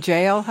talking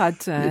J.L.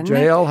 Hudson.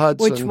 J.L.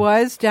 Hudson. Which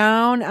was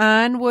down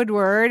on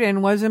Woodward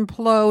and was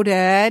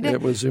imploded.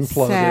 It was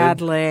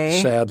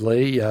imploded.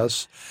 Sadly,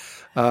 yes.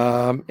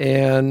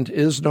 And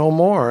is no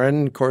more.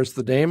 And, of course,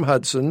 the name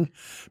Hudson,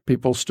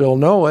 people still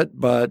know it,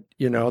 but,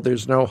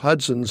 there's no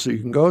Hudson's you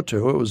can go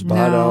to. It was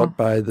bought out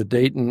by the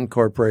Dayton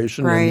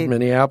Corporation in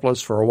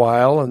Minneapolis for a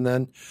while, and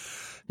then,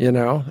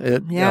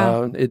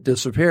 It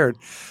disappeared.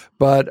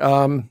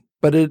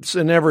 But it's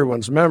in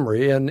everyone's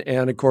memory.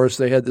 And of course,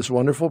 they had this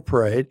wonderful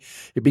parade.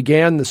 It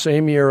began the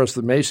same year as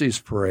the Macy's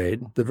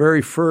parade. The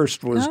very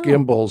first was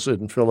Gimbel's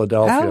in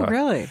Philadelphia. Oh,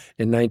 really?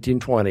 In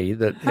 1920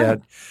 that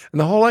had,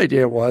 and the whole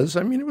idea was,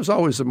 I mean, it was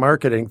always a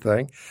marketing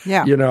thing.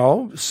 Yeah.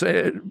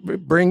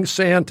 Bring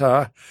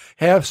Santa,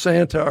 have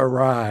Santa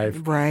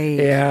arrive. Right.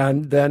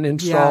 And then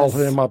install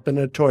him up in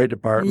a toy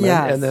department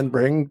and then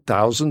bring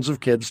thousands of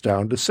kids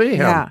down to see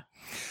him. Yeah.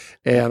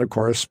 And, of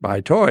course,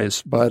 buy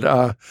toys. But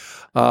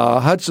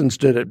Hudson's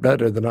did it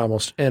better than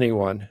almost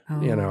anyone,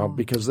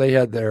 because they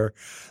had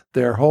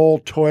their whole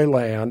toy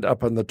land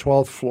up on the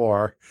 12th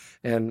floor.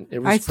 And it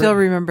was I still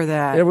remember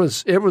that. It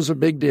was a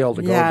big deal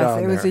to go down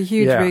there. Yes, it was a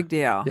huge big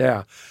deal.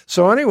 Yeah.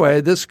 So anyway,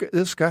 this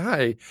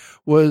guy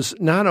was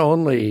not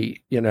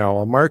only,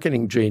 a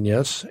marketing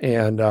genius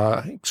and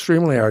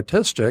extremely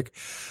artistic,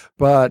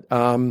 but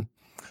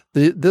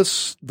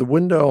the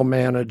window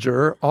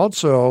manager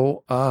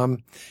also,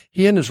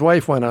 he and his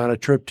wife went on a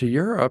trip to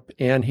Europe,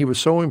 and he was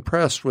so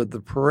impressed with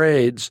the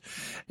parades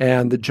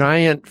and the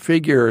giant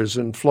figures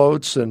and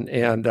floats and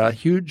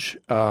huge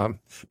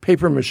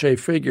papier-mâché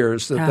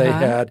figures that they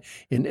had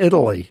in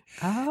Italy,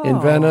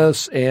 in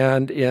Venice,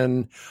 and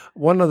in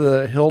one of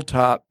the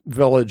hilltop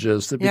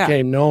villages that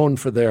became known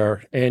for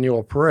their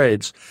annual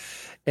parades.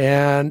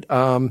 And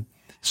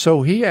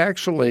so he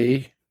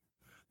actually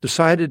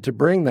decided to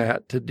bring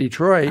that to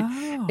Detroit,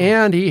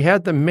 and he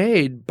had them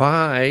made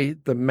by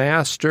the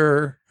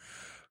master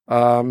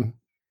papier-mâché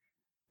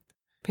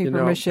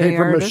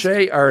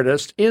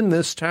artist in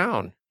this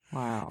town.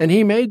 Wow. And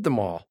he made them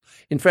all.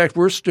 In fact,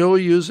 we're still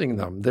using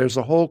them. There's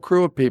a whole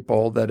crew of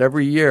people that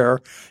every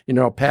year,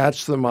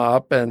 patch them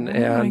up and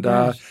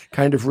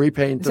kind of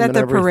repaint them and everything. Is that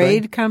the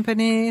parade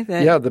company?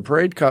 Yeah, the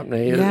parade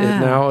company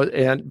now,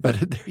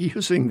 but they're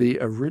using the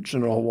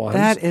original ones.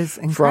 That is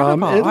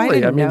incredible. From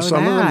Italy. I mean,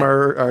 some of them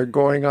are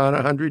going on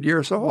 100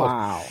 years old.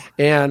 Wow.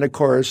 And of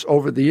course,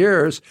 over the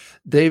years,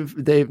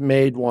 they've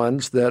made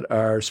ones that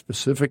are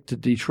specific to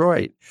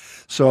Detroit,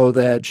 so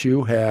that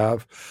you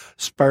have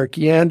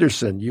Sparky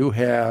Anderson, you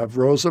have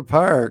Rosa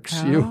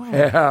Parks, you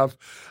have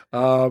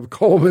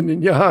Coleman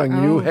and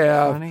Young, you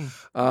have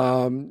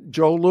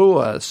Joe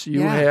Louis,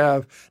 you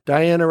have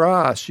Diana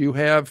Ross, you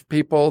have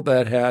people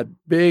that had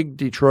big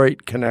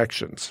Detroit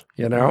connections,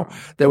 that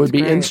would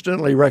be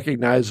instantly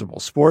recognizable,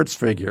 sports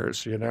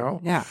figures,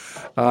 Yeah.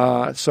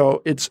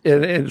 So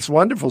it's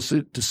wonderful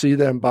to see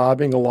them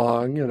bobbing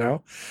along,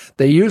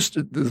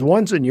 the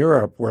ones in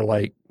Europe were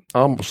like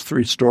almost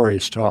 3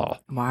 stories tall.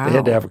 Wow. They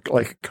had to have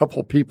like a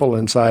couple people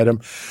inside them.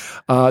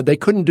 They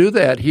couldn't do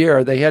that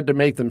here. They had to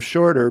make them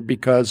shorter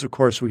because, of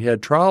course, we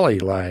had trolley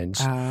lines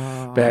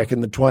back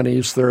in the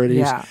 20s,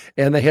 30s,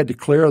 and they had to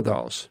clear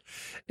those.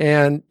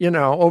 And,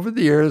 over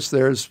the years,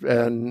 there's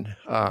been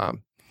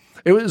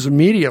it was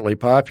immediately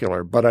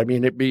popular, but I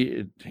mean, it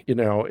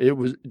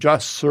was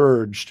just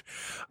surged.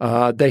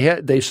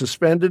 They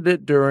suspended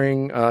it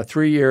during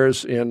 3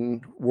 years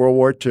in World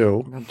War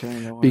II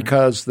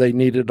because they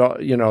needed,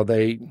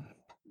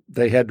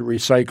 they had to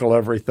recycle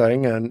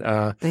everything, and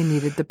they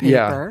needed the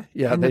paper.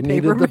 Yeah, they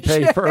needed the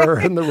paper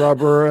and the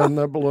rubber and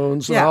the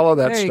balloons and all of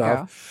that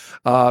stuff.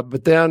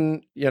 But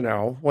then,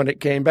 when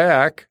it came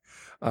back,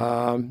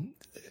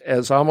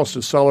 as almost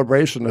a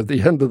celebration of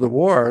the end of the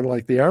war,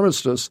 like the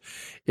armistice,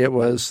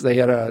 they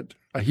had a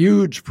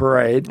huge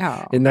parade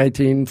in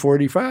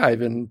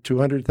 1945, and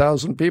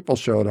 200,000 people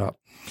showed up.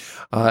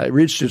 It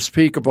reached its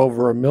peak of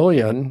over 1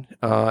 million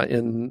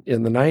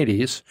in the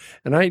 90s,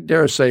 and I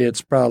dare say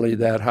it's probably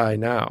that high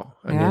now.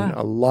 I mean,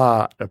 a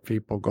lot of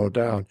people go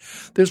down.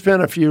 There's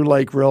been a few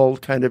real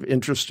kind of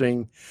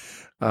interesting,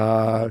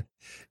 funny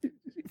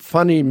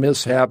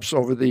mishaps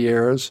over the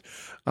years.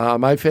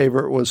 My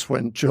favorite was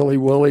when Chilly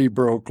Willy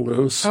broke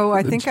loose. Oh,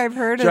 I think I've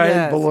heard of this. Giant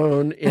Giant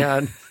balloon,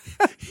 and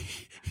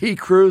he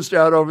cruised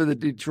out over the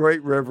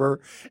Detroit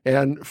River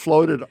and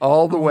floated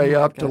all the way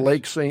up to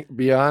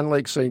beyond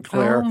Lake St.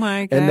 Clair. Oh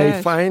my gosh. And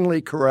they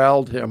finally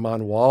corralled him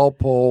on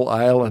Walpole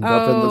Island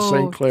up in the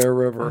St. Clair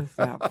River. Is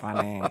that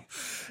funny?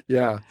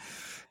 Yeah.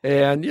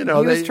 And, he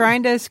was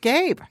trying to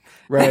escape.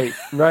 Right.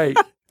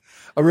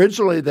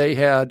 Originally, they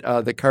had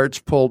the carts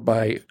pulled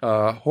by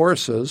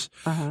horses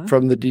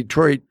from the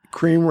Detroit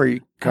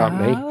Creamery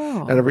Company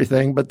and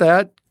everything, but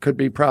that could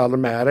be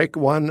problematic.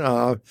 One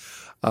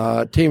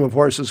team of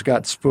horses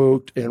got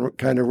spooked and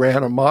kind of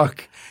ran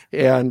amok,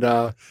 and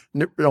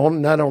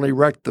not only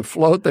wrecked the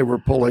float they were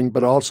pulling,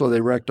 but also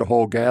they wrecked a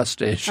whole gas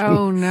station.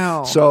 Oh,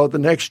 no. So the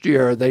next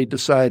year, they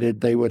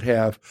decided they would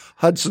have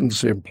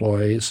Hudson's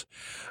employees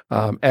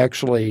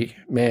actually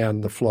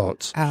man the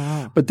floats.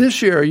 Oh. But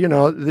this year,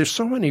 there's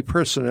so many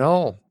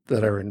personnel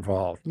that are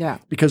involved. Yeah.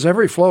 Because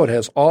every float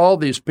has all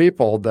these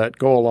people that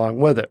go along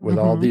with it, with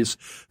all these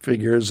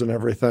figures and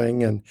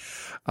everything.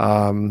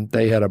 And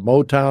they had a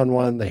Motown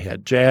one. They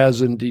had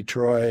jazz in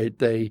Detroit.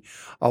 They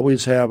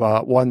always have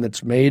one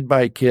that's made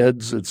by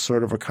kids. It's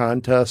sort of a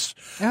contest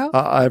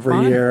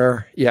every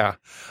year. Yeah.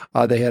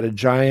 They had a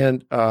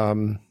giant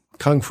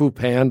Kung Fu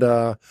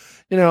Panda.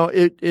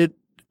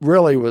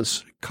 really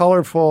was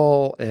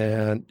colorful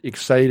and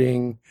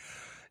exciting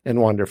and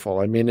wonderful.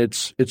 I mean,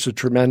 it's a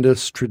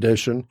tremendous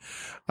tradition.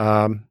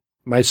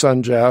 My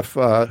son Jeff,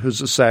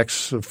 who's a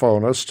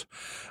saxophonist,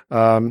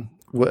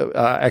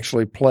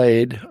 actually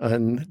played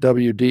on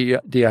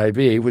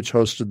WDIV, which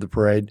hosted the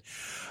parade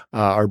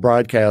or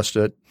broadcast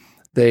it.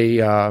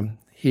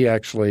 He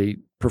actually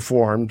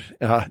performed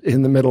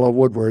in the middle of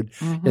Woodward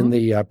in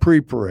the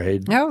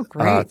pre-parade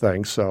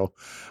thing. So,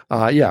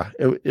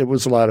 it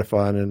was a lot of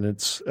fun, and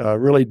it's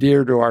really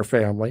dear to our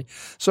family.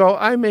 So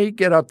I may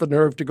get up the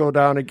nerve to go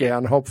down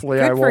again.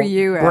 Hopefully I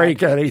won't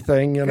break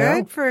anything.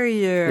 Good for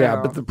you.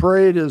 Yeah, but the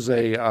parade is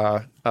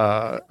a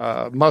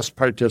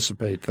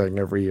must-participate thing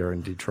every year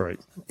in Detroit.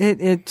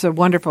 It's a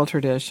wonderful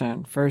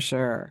tradition, for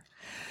sure.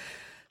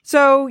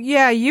 So,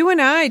 you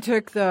and I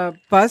took the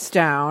bus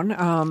down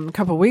a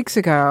couple weeks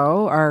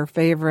ago, our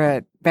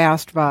favorite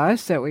fast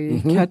bus that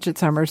we catch at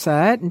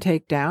Somerset and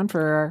take down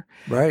for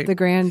the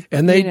grand.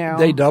 And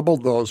they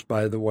doubled those,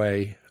 by the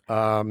way.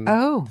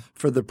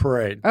 For the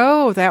parade.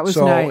 Oh, that was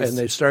nice. And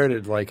they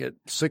started like at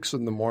 6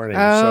 a.m.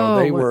 Oh, so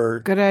they were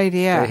good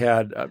idea. They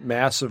had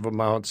massive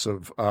amounts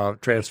of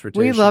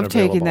transportation. We love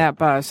available. taking that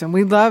bus, and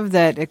we love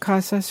that it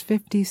costs us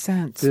 50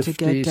 cents to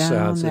get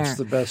down there. It's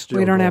the best deal.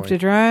 We don't have to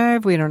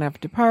drive. We don't have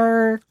to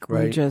park.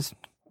 Right. We just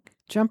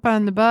jump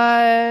on the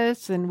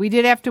bus, and we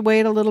did have to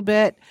wait a little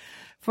bit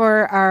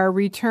for our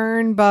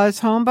return bus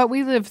home, but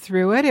we lived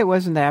through it. It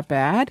wasn't that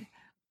bad.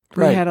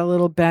 We had a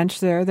little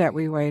bench there that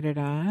we waited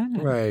on.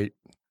 Right.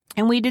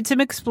 And we did some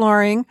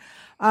exploring.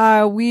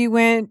 We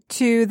went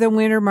to the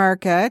winter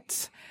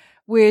markets,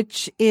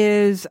 which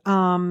is,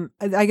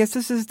 I guess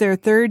this is their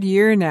third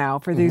year now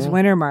for these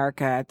winter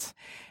markets.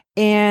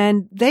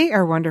 And they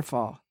are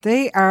wonderful.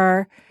 They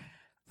are,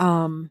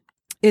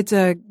 it's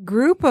a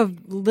group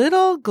of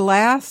little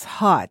glass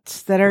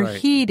huts that are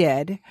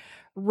heated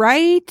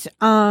right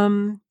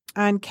on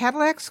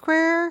Cadillac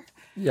Square.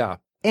 Yeah.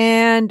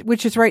 And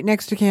which is right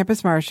next to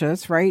Campus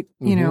Martius, right?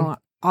 You know,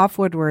 off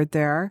Woodward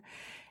there.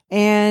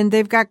 And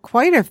they've got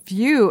quite a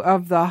few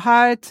of the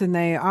huts, and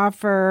they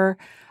offer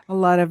a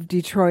lot of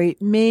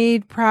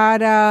Detroit-made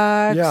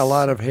products. Yeah, a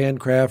lot of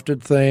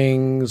handcrafted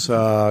things,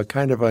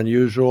 kind of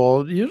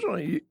unusual,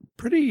 usually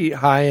pretty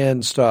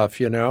high-end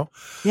stuff, Yeah.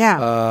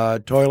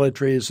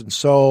 Toiletries and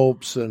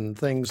soaps and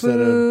things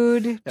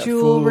food,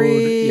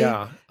 jewelry,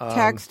 food,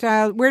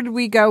 textile. Where did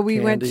we go? We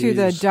candies. went to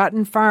the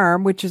Dutton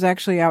Farm, which is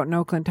actually out in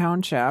Oakland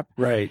Township.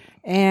 Right.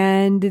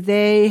 And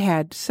they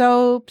had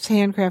soaps,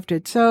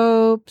 handcrafted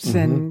soaps,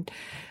 and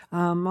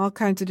all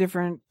kinds of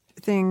different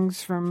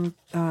things from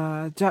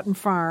Dutton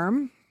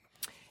Farm.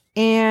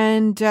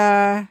 And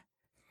and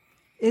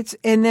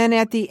then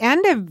at the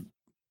end of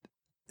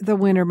the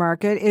winter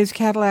market is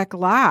Cadillac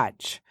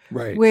Lodge,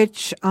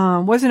 which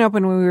wasn't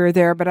open when we were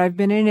there, but I've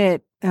been in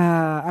it.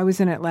 I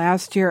was in it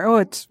last year.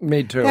 Oh,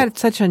 me too. Yeah,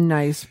 it's such a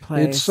nice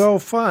place. It's so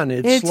fun.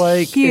 It's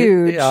like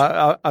huge.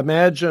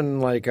 Imagine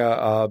like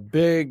a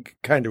big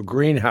kind of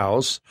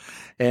greenhouse,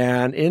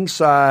 and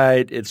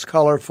inside it's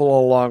colorful.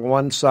 Along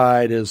one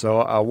side is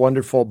a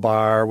wonderful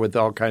bar with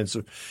all kinds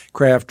of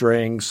craft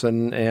drinks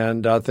and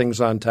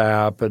things on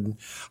tap and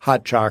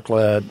hot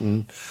chocolate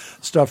and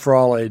stuff for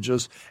all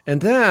ages. And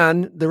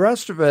then the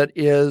rest of it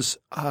is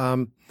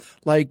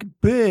like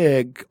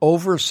big,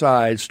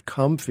 oversized,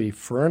 comfy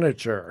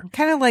furniture.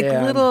 Kind of like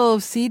little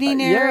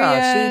seating areas.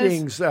 Yeah,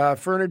 seatings,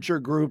 furniture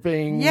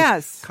groupings.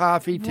 Yes.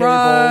 Coffee tables.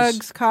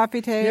 Rugs,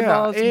 coffee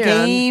tables,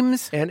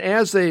 games. And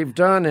as they've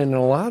done in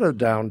a lot of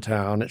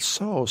downtown, it's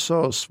so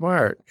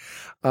smart.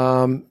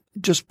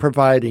 Just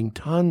providing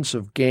tons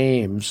of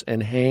games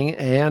and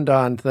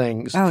hand-on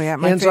things. Oh, yeah,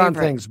 my hands-on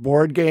favorite. Things,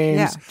 board games.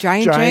 Yeah,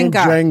 giant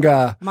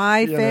Jenga.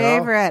 My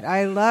favorite.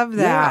 I love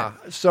that.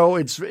 Yeah, so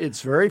it's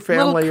very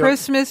family. Little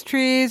Christmas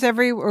trees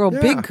everywhere.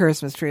 Big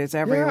Christmas trees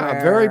everywhere.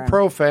 Yeah, very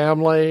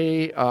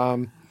pro-family.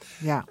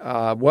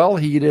 Well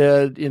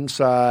heated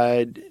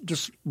inside.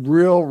 Just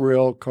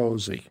real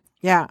cozy.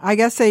 Yeah, I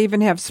guess they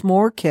even have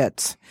s'more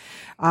kits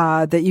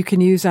that you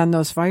can use on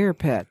those fire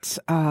pits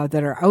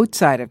that are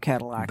outside of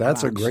Cadillac.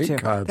 That's Lodge, a great too.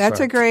 concept. That's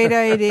a great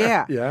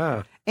idea.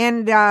 Yeah.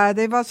 And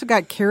they've also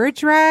got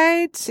carriage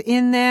rides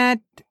in that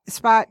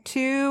spot,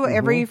 too,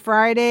 every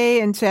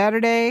Friday and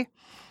Saturday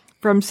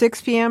from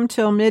 6 p.m.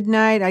 till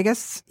midnight. I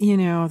guess,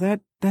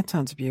 that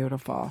sounds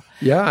beautiful.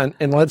 Yeah,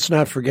 and let's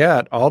not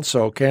forget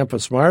also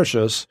Campus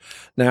Martius.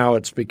 Now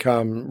it's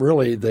become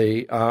really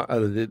the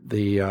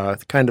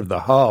kind of the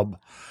hub.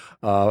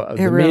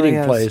 The really meeting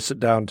is. place at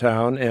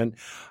downtown. And,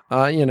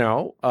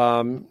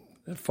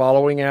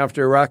 following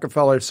after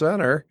Rockefeller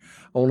Center,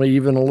 only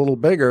even a little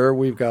bigger,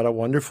 we've got a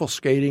wonderful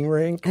skating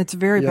rink. It's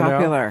very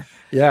popular.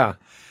 Yeah.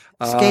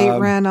 Skate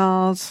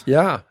rentals.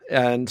 Yeah.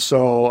 And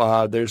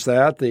so there's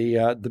that.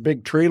 The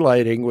big tree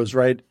lighting was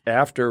right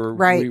after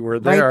we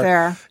were there. Right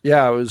there.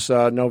 Yeah, it was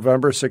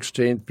November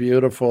 16th.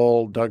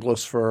 Beautiful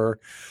Douglas fir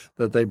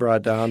that they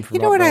brought down from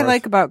You know what north. I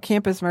like about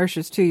Campus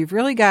Martius, too? You've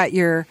really got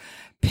your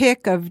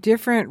pick of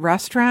different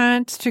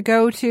restaurants to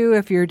go to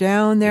if you're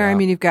down there. Yeah. I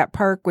mean, you've got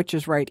Park, which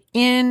is right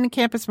in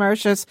Campus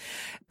Martius,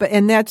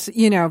 and that's,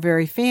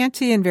 very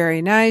fancy and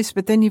very nice.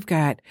 But then you've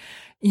got,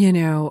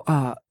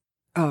 what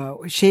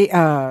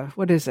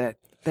is it?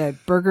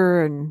 That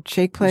burger and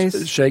shake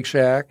place? Shake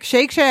Shack.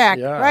 Shake Shack,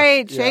 yeah,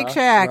 right. Shake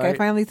Shack. Right. I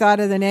finally thought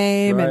of the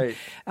name. Right.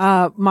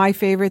 And my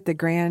favorite, the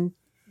Grand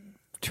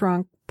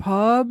Trunk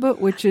Pub,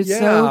 which is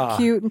so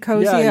cute and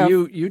cozy. Yeah,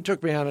 you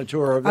took me on a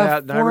tour of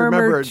that, and I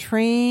remember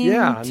train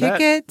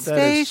ticket station.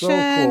 That is so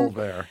cool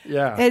there.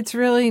 Yeah, it's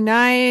really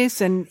nice,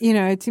 and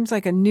it seems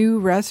like a new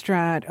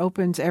restaurant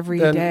opens every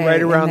day. Then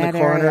right around the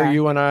corner, area.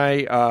 you and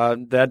I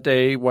that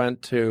day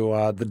went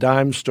to the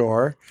Dime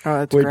Store,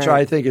 which great.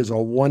 I think is a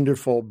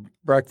wonderful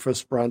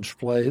breakfast brunch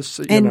place.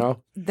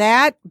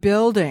 That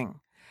building.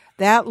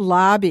 That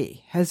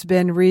lobby has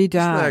been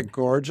redone. Isn't that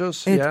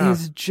gorgeous? It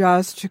is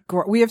just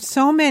gorgeous. We have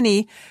so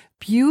many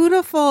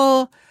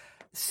beautiful,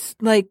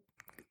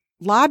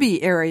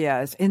 lobby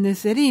areas in the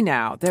city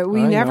now that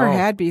we never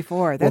had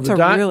before. That's the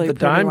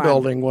Dime one.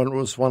 Building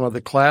was one of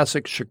the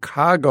classic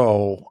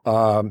Chicago.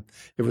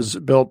 It was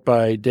built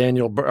by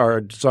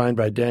designed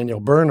by Daniel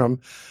Burnham,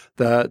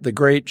 the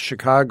great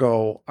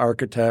Chicago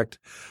architect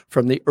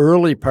from the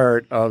early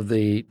part of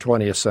the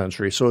 20th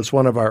century. So it's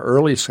one of our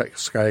early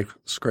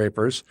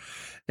skyscrapers,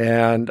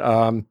 and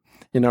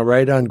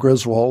right on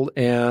Griswold.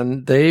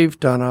 And they've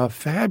done a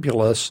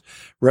fabulous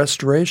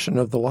restoration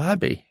of the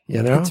lobby.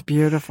 It's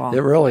beautiful. It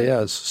really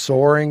is.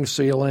 Soaring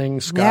ceiling,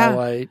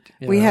 skylight.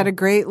 Yeah. We had a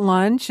great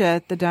lunch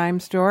at the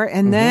Dime Store,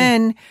 and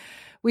then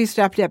we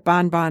stopped at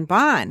Bon Bon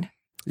Bon,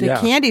 the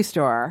candy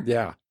store.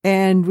 Yeah.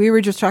 And we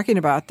were just talking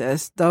about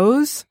this.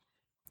 Those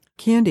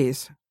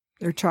candies,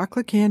 they're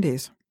chocolate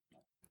candies.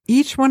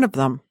 Each one of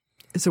them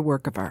is a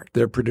work of art.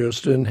 They're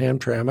produced in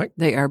Hamtramck.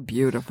 They are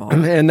beautiful.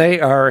 And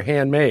they are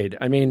handmade.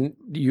 I mean,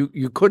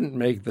 you couldn't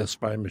make this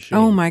by machine.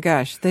 Oh, my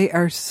gosh. They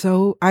are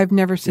so – I've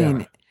never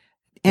seen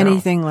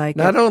anything like it.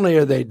 Not only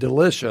are they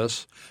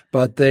delicious,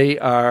 but they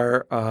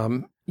are,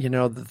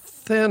 the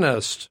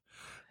thinnest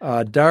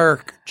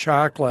dark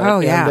chocolate. Oh,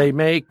 yeah. And they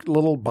make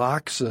little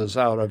boxes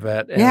out of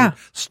it and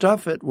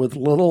stuff it with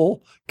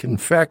little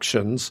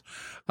confections,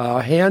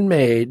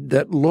 handmade,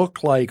 that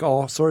look like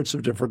all sorts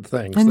of different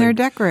things. And they're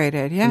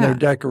decorated, And they're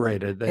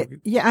decorated.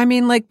 I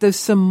mean, like the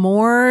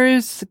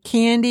s'mores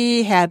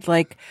candy had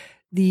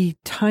the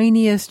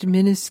tiniest,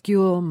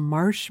 minuscule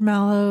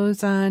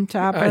marshmallows on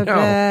top of it.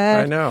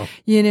 I know.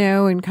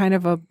 And kind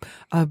of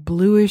a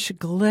bluish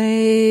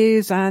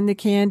glaze on the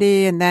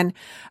candy. And then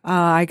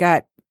I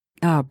got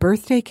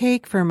birthday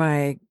cake for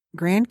my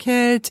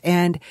grandkids,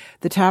 and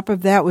the top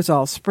of that was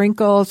all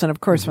sprinkles. And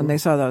of course, when they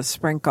saw those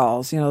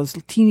sprinkles, those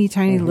teeny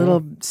tiny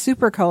little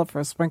super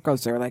colorful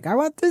sprinkles, they were like, I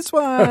want this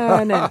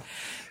one.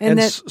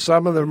 And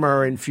some of them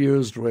are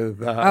infused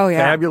with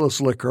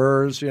fabulous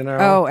liqueurs,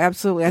 Oh,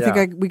 absolutely. I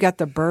think we got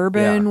the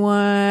bourbon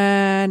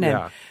one,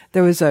 and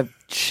there was a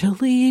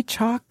chili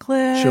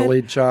chocolate.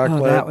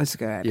 Oh, that was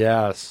good.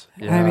 Yes.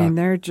 Yeah. I mean,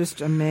 they're just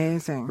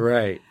amazing.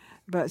 Right.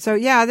 But so,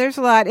 there's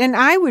a lot. And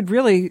I would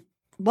really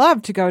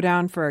love to go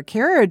down for a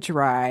carriage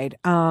ride.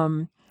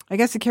 I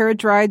guess the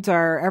carriage rides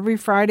are every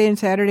Friday and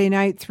Saturday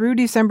night through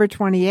December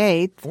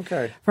 28th.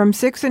 Okay. From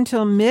 6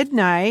 until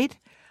midnight.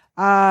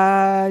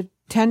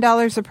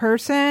 $10 a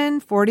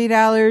person,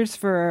 $40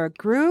 for a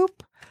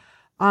group.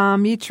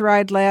 Each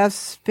ride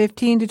lasts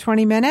 15 to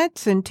 20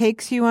 minutes and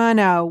takes you on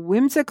a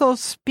whimsical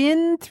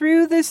spin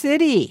through the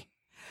city.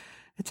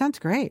 It sounds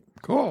great.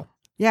 Cool.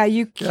 Yeah,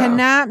 you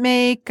cannot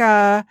make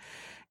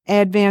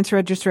advance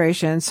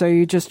registration, so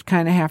you just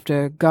kind of have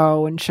to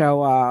go and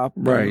show up.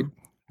 Right.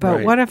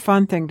 But what a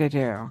fun thing to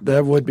do.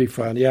 That would be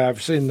fun. Yeah,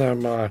 I've seen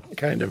them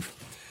kind of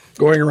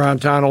going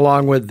around town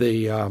along with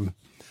the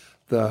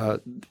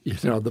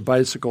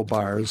bicycle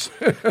bars.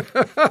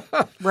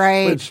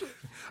 Right. Which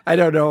I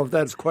don't know if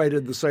that's quite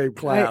in the same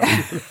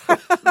class.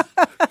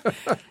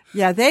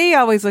 Yeah, they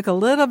always look a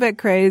little bit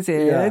crazy.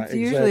 Yeah, it's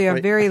usually a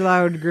very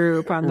loud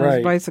group on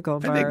those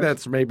bicycle bars. I think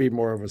that's maybe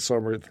more of a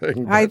summer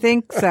thing. I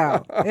think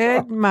so.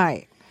 It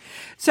might.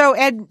 So,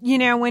 Ed,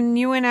 when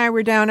you and I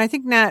were down, I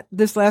think not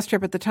this last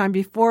trip, at the time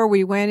before,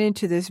 we went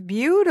into this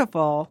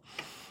beautiful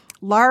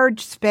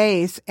large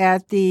space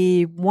at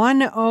the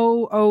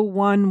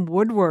 1001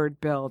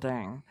 Woodward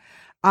building.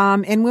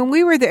 And when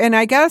we were there, and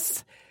I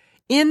guess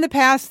in the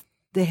past,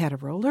 they had a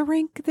roller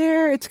rink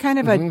there. It's kind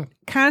of a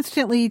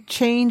constantly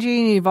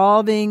changing,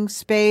 evolving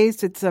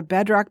space. It's a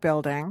bedrock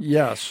building.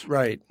 Yes,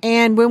 right.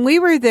 And when we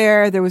were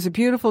there was a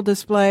beautiful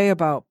display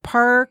about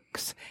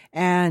parks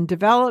and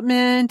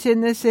development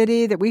in the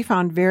city that we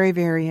found very,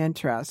 very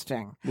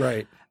interesting.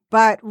 Right.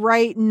 But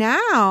right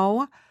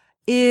now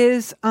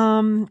is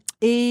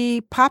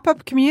a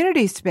pop-up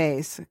community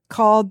space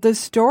called The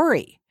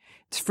Story.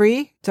 It's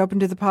free. It's open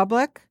to the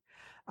public.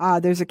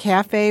 There's a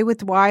cafe with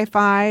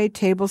Wi-Fi,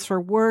 tables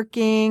for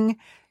working,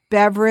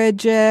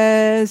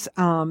 beverages,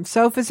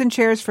 sofas and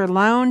chairs for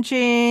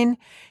lounging,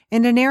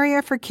 and an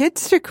area for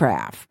kids to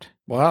craft.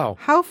 Wow.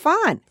 How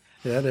fun.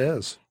 That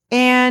is.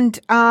 And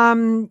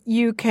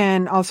you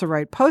can also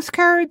write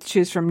postcards,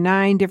 choose from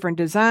 9 different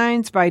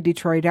designs by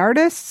Detroit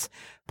artists,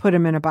 put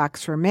them in a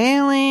box for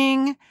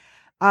mailing.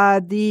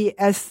 The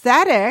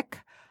aesthetic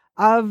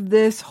of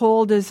this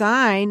whole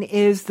design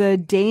is the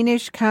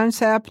Danish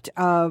concept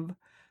of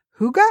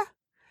hygge,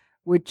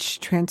 which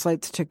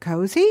translates to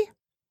cozy,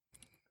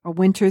 a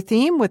winter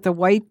theme with a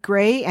white,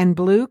 gray, and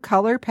blue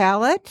color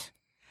palette,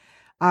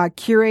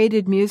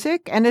 curated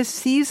music, and a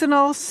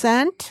seasonal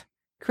scent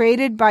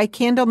created by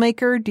candle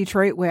maker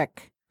Detroit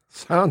Wick.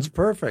 Sounds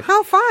perfect.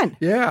 How fun.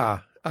 Yeah.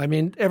 I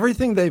mean,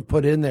 everything they've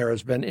put in there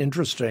has been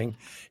interesting.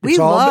 We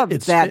loved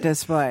that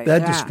display.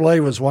 That display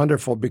was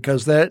wonderful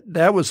because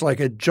that was like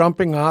a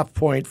jumping off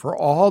point for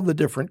all the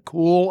different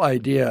cool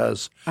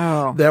ideas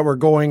that were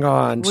going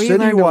on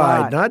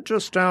citywide, not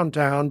just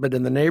downtown, but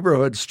in the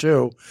neighborhoods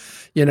too.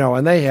 You know,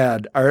 and they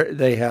had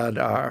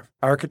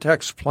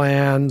architects'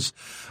 plans,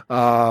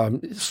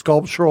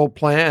 sculptural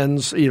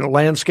plans,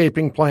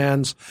 landscaping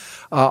plans,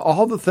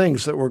 all the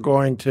things that were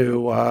going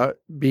to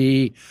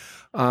be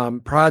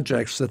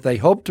projects that they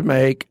hope to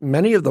make.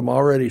 Many of them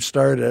already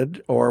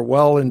started or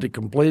well into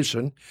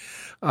completion,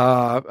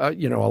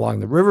 along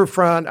the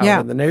riverfront,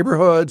 out in the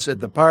neighborhoods,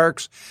 at the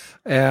parks.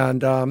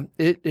 And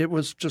it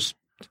was just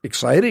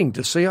exciting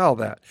to see all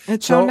that.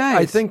 It's so nice.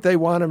 I think they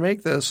want to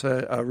make this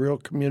a real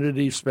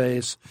community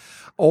space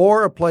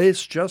or a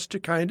place just to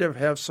kind of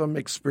have some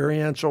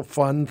experiential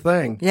fun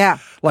thing. Yeah.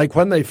 Like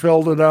when they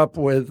filled it up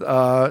with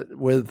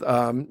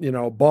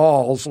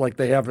balls like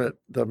they have at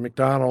the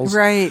McDonald's.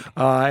 Right.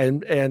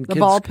 And the kids,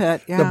 ball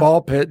pit. Yeah. The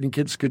ball pit, and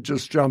kids could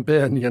just jump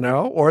in,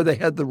 or they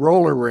had the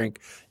roller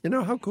rink.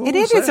 How cool is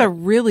that? It is a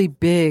really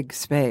big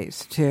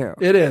space too.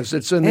 It is.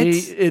 It's in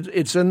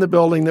the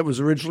building that was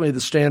originally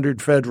the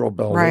Standard Federal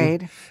Building,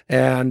 right?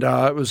 And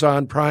it was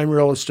on prime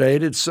real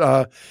estate. It's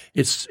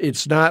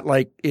not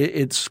like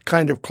it's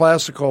kind of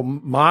classical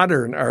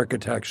modern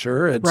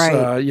architecture. It's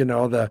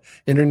the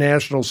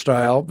international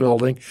style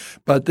building,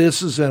 but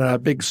this is in a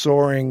big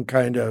soaring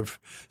kind of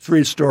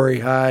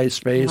 3-story high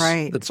space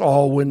that's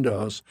all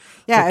windows.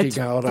 Yeah, it's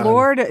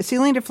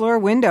ceiling to floor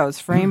windows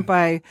framed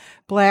by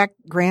black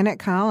granite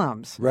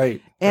columns.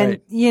 Right.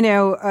 And,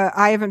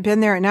 I haven't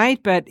been there at night,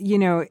 but,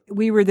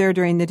 we were there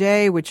during the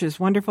day, which is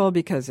wonderful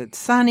because it's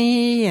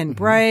sunny and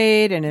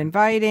bright and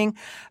inviting.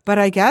 But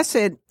I guess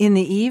in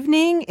the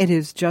evening, it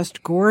is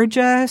just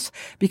gorgeous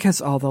because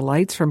all the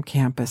lights from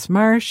Campus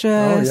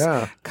Martius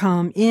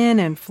come in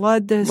and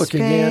flood the space.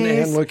 Looking in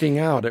and looking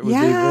out. It would be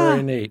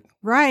very neat.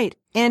 Right.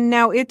 And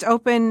now it's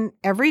open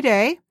every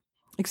day,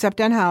 except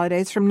on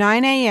holidays, from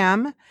 9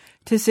 a.m.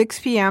 to 6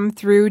 p.m.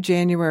 through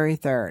January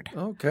 3rd.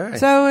 Okay.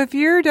 So if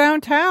you're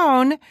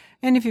downtown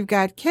and if you've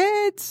got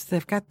kids,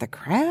 they've got the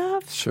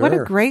crafts. Sure. What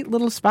a great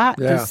little spot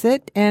to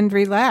sit and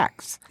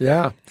relax.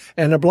 Yeah.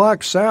 And a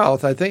block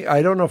south, I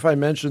don't know if I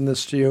mentioned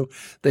this to you,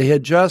 they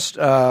had just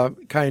done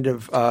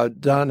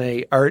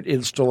a art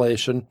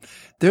installation.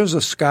 There's a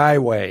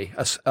skyway,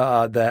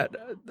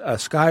 a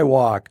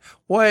skywalk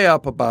way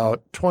up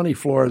about 20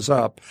 floors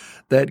up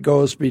that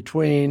goes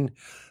between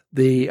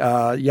the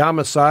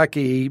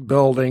Yamasaki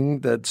building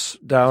that's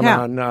down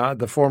on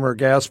the former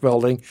gas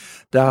building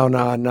down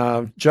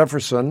on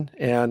Jefferson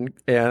and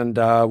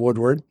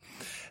Woodward,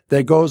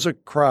 that goes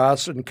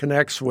across and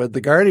connects with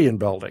the Guardian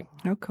building.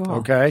 Oh, cool.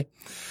 Okay.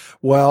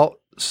 Well,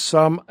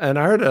 an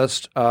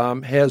artist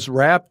has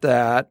wrapped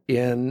that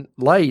in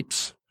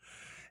lights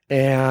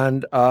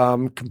and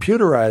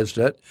computerized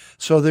it.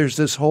 So there's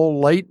this whole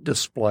light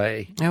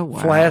display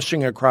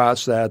flashing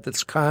across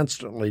that's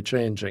constantly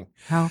changing.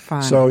 How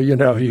fun. So,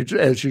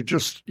 as you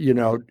just,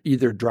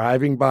 either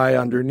driving by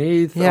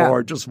underneath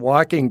or just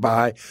walking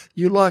by,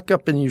 you look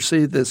up and you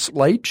see this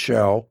light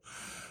show,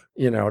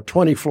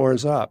 20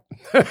 floors up.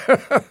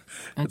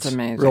 That's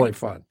amazing. Really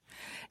fun.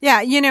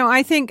 Yeah,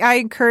 I think I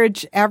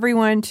encourage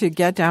everyone to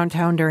get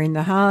downtown during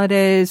the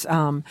holidays.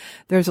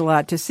 There's a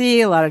lot to see.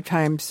 A lot of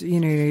times,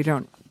 you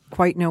don't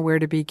quite know where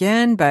to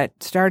begin, but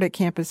start at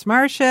Campus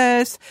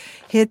Martius,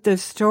 hit the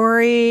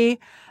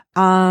Story.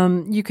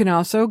 You can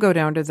also go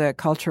down to the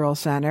Cultural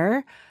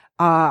Center.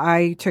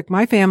 I took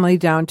my family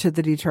down to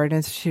the Detroit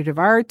Institute of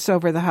Arts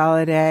over the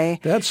holiday.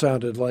 That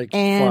sounded like fun.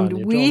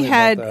 And we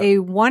had a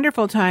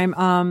wonderful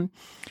time.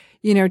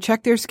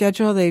 Check their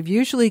schedule. They've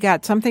usually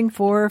got something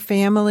for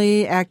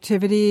family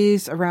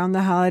activities around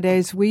the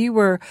holidays. We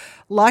were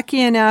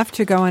lucky enough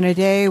to go on a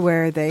day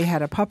where they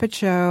had a puppet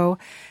show.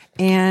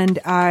 And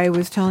I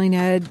was telling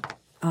Ed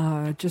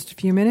just a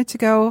few minutes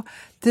ago,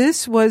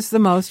 this was the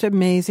most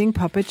amazing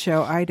puppet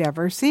show I'd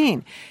ever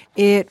seen.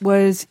 It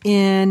was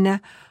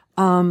in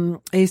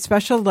a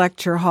special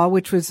lecture hall,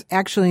 which was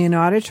actually an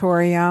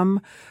auditorium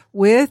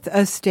with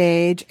a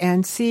stage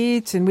and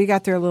seats. And we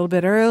got there a little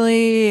bit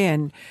early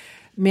and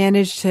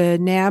managed to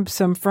nab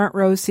some front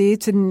row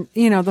seats. And,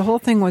 the whole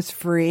thing was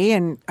free.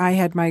 And I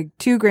had my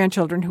 2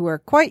 grandchildren who are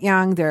quite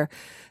young. They're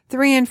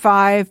 3 and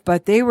 5,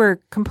 but they were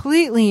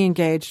completely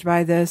engaged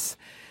by this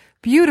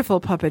beautiful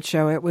puppet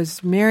show. It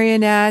was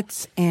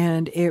marionettes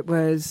and it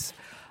was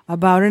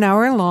about an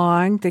hour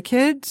long. The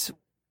kids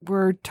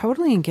were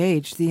totally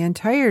engaged the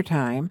entire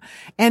time.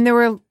 And there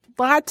were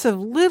lots of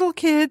little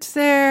kids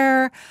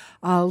there,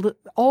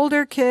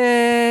 older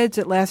kids.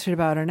 It lasted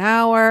about an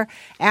hour.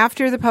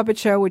 After the puppet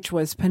show, which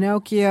was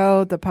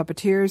Pinocchio, the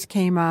puppeteers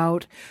came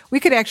out. We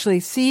could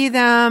actually see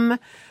them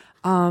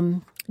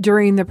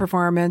during the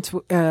performance,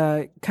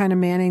 kind of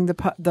manning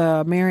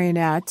the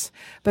marionettes.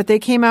 But they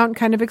came out and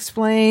kind of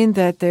explained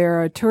that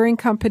they're a touring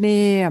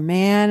company, a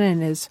man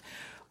and his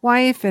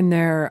wife and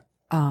their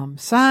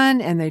son,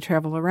 and they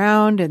travel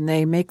around and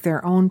they make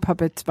their own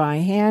puppets by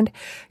hand,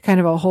 kind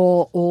of a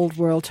whole old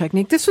world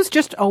technique. This was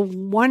just a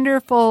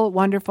wonderful,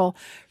 wonderful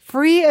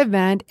free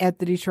event at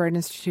the Detroit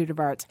Institute of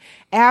Arts.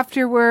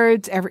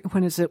 Afterwards,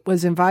 everyone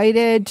was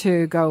invited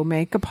to go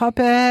make a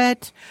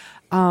puppet.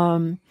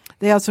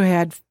 They also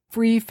had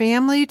free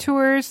family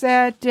tours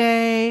that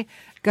day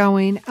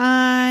going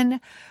on.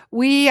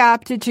 We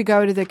opted to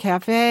go to the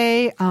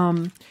cafe,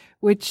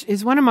 which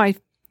is one of my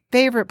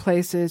favorite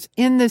places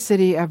in the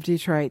city of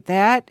Detroit.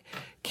 That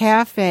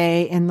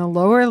cafe in the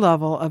lower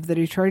level of the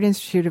Detroit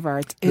Institute of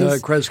Arts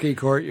is the Kresge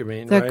Court. You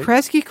mean the right?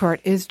 Kresge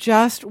Court is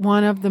just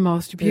one of the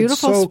most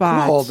beautiful it's so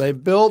spots. Cool. They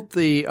built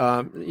the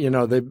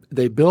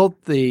they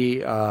built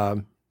the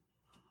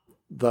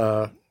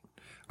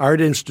Art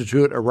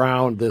Institute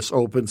around this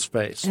open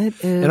space. It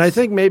is. And I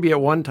think maybe at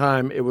one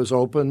time it was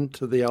open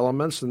to the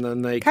elements, and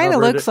then they kind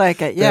of looks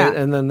like it, yeah.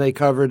 And then they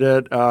covered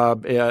it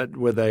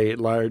with a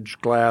large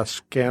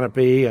glass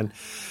canopy.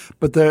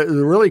 But the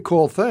really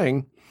cool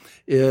thing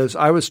is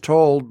I was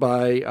told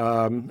by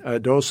a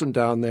docent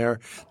down there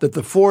that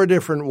the 4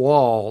 different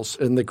walls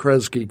in the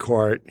Kresge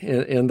Court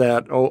in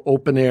that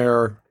open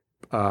air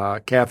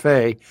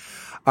cafe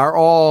are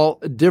all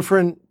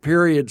different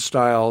period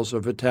styles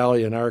of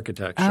Italian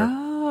architecture.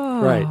 Oh.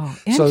 Right.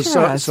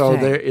 So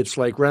there, it's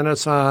like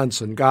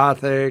Renaissance and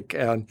Gothic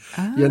and,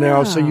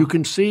 so you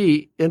can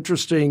see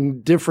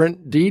interesting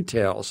different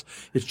details.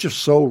 It's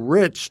just so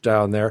rich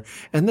down there.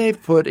 And they've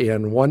put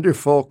in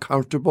wonderful,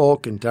 comfortable,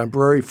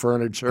 contemporary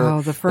furniture.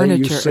 Oh, the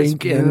furniture that you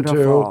sink is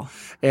beautiful. into.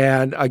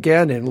 And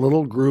again, in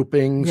little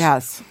groupings.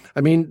 Yes.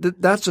 I mean,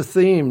 that's a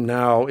theme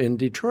now in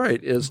Detroit,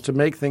 is to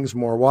make things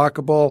more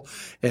walkable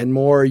and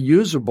more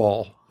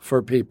usable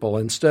for people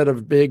instead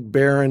of big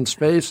barren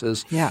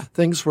spaces. Yeah.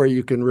 Things where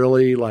you can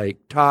really like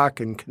talk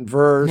and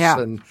converse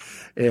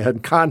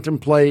and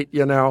contemplate,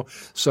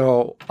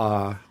 So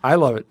I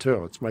love it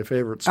too. It's my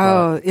favorite spot.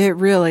 Oh, it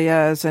really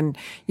is. And,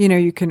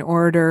 you can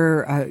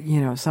order,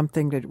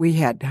 something that we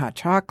had hot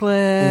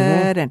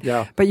chocolate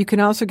but you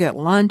can also get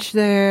lunch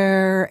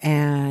there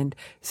and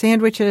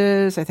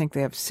sandwiches. I think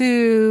they have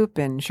soup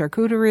and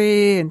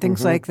charcuterie and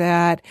things like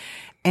that.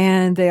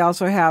 And they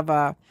also have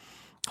a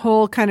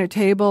whole kind of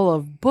table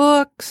of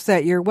books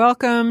that you're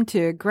welcome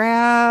to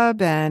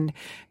grab and,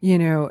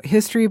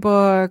 history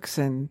books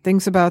and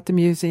things about the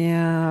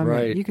museum.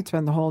 Right. You could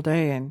spend the whole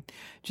day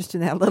just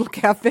in that little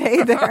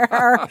cafe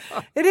there.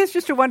 It is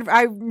just a wonderful.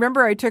 I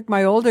remember I took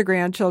my older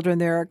grandchildren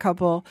there a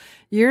couple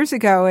years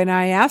ago and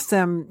I asked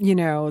them,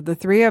 the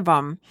 3 of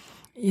them,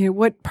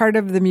 what part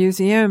of the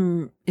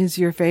museum is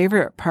your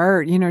favorite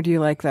part? Do you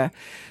like the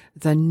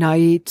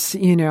nights,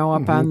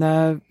 up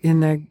on in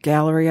the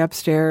gallery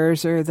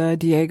upstairs, or the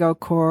Diego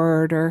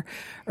Court,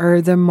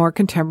 or the more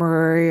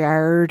contemporary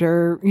art,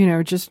 or,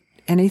 just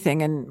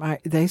anything. And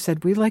they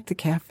said, we like the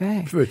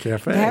cafe. The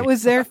cafe. That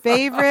was their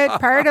favorite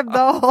part of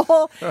the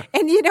whole.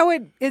 And,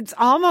 it's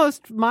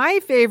almost my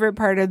favorite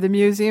part of the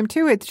museum,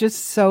 too. It's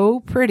just so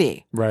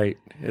pretty. Right.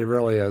 It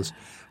really is.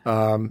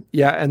 And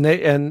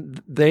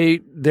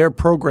their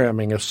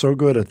programming is so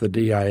good at the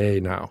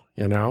DIA now,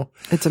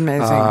 It's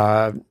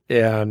amazing.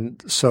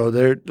 And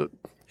so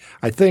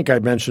I think I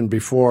mentioned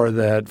before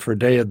that for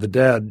Day of the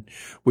Dead,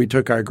 we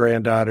took our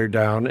granddaughter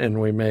down and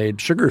we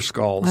made sugar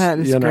skulls, that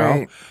is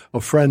great.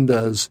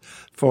 Ofrendas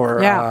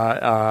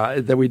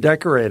that we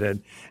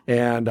decorated.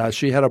 And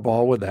she had a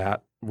ball with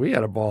that. We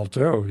had a ball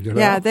too.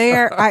 Yeah, they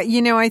are.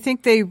 I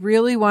think they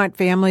really want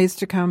families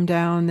to come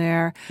down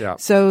there. Yeah.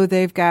 So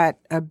they've got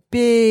a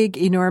big,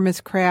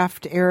 enormous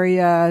craft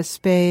area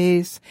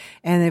space,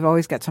 and they've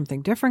always got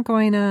something different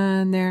going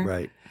on there.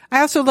 Right.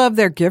 I also love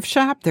their gift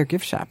shop. Their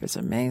gift shop is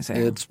amazing.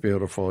 It's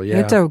beautiful. Yeah.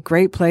 It's a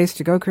great place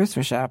to go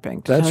Christmas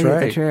shopping. To That's tell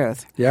right. You the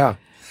truth. Yeah.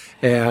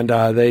 And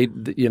they,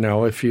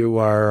 if you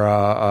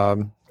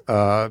are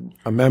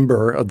a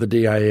member of the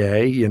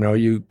DIA,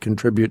 you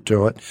contribute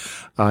to it.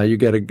 You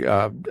get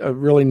a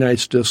really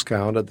nice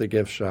discount at the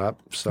gift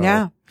shop. So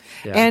yeah.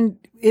 And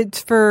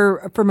it's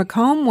for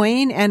Macomb,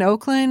 Wayne, and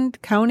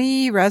Oakland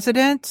County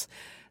residents.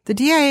 The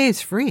DIA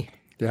is free.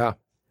 Yeah,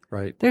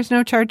 right. There's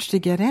no charge to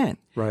get in.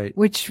 Right.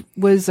 Which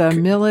was a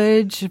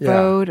millage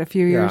vote a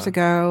few years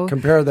ago.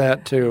 Compare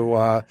that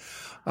to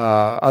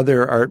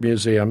other art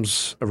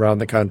museums around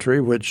the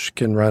country, which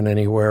can run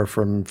anywhere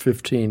from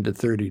 $15 to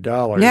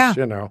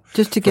 $30.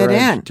 Just to get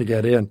in. To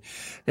get in,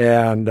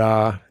 and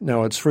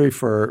no, it's free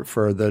for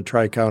the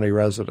Tri-County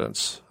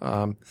residents.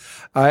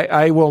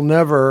 I will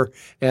never,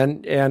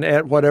 and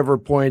at whatever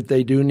point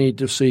they do need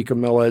to seek a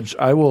millage,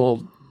 I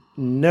will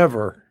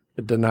never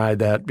deny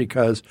that,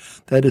 because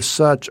that is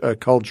such a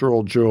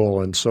cultural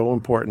jewel and so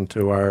important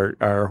to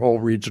our whole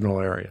regional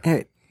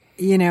area.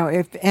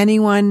 If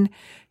anyone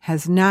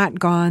has not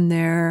gone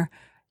there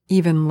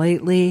even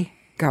lately,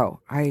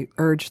 go. I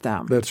urge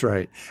them. That's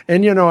right.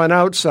 And, and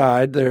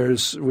outside,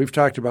 we've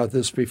talked about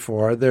this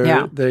before.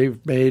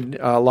 They've made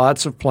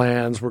lots of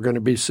plans. We're going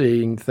to be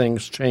seeing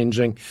things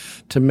changing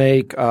to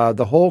make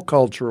the whole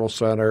cultural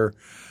center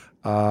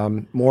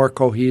more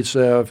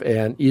cohesive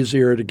and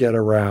easier to get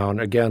around.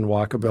 Again,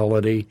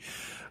 walkability.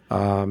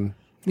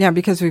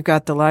 Because we've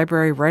got the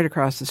library right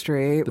across the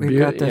street. We've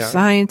got the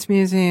Science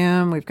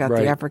Museum. We've got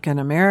the African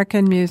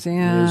American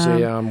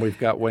Museum. We've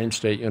got Wayne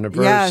State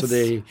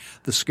University,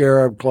 the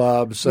Scarab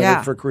Club,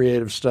 Center for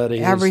Creative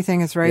Studies.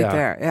 Everything is right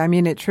there. I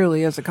mean, it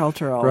truly is a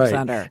cultural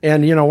center.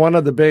 And,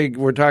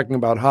 we're talking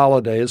about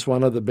holidays.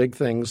 One of the big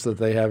things that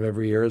they have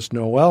every year is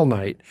Noel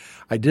Night.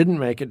 I didn't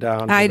make it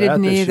down to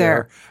that this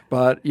year.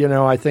 But,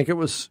 I think it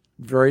was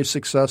very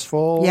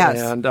successful. Yes.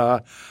 And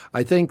I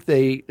think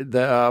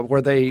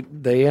where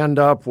they end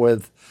up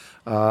with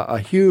a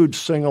huge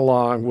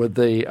sing-along with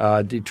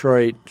the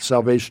Detroit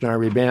Salvation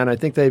Army Band. I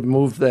think they've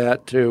moved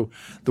that to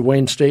the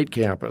Wayne State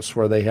campus,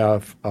 where they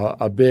have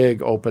a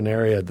big open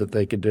area that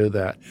they could do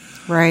that.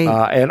 Right.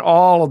 And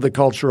all of the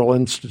cultural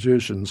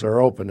institutions are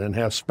open and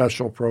have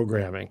special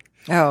programming.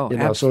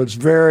 Oh, so it's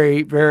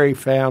very, very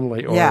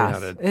family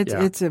oriented. Yes,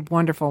 it's a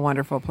wonderful,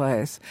 wonderful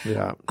place.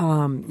 Yeah.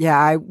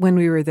 When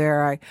we were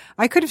there,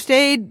 I could have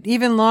stayed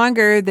even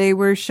longer. They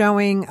were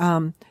showing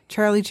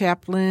Charlie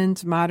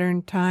Chaplin's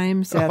Modern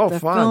Times at the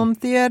Film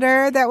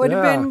Theater. That would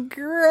have been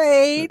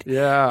great.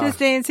 To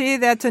stay and see.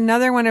 That's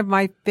another one of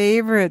my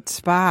favorite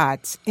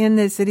spots in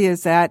the city.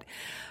 Is that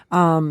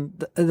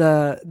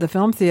the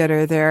film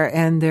theater there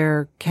and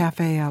their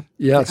cafe up.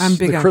 Yes, I'm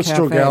big the on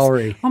Crystal cafes.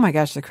 Gallery. Oh my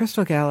gosh, the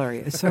Crystal Gallery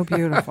is so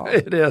beautiful.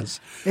 It is.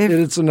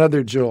 It's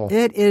another jewel.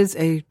 It is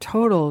a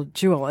total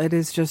jewel. It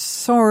is just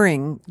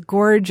soaring,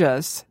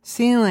 gorgeous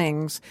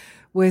ceilings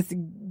with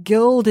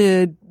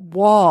gilded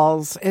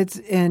walls. It's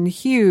in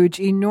huge,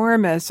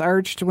 enormous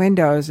arched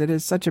windows. It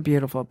is such a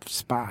beautiful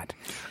spot.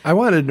 I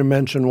wanted to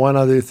mention one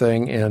other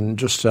thing, and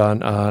just on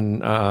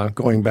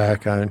going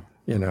back on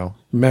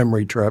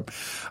memory trip.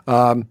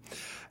 And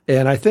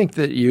I think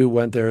that you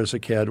went there as a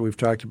kid. We've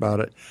talked about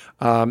it.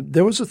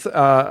 There was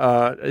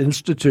an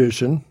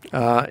institution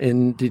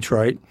in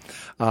Detroit,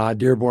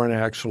 Dearborn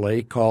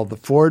actually, called the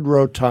Ford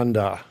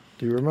Rotunda.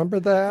 Do you remember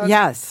that?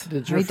 Yes,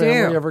 Did your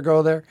family ever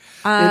go there?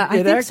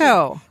 I think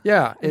so.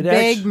 Yeah.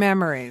 Vague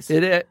memories.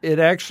 It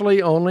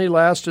actually only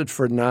lasted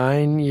for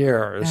 9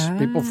 years.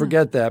 People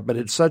forget that, but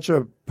it's such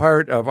a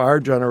part of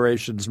our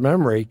generation's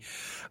memory.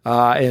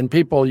 And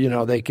people,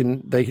 they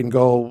can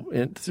go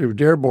through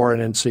Dearborn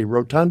and see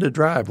Rotunda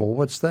Drive. Well,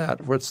 what's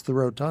that? What's the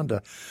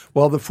Rotunda?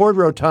 Well, the Ford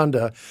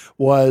Rotunda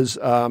was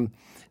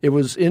it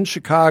was in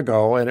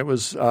Chicago, and it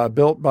was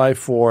built by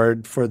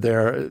Ford for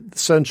their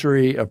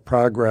Century of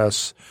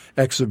Progress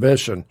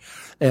exhibition,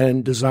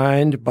 and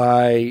designed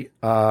by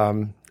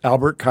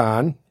Albert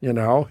Kahn,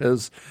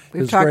 his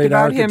We've great talked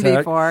about architect. him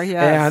before,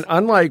 yes. And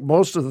unlike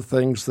most of the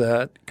things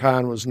that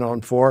Kahn was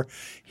known for,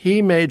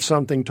 he made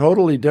something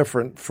totally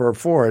different for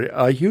Ford,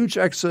 a huge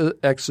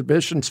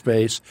exhibition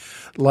space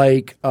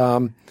like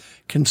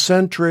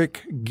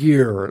concentric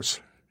gears.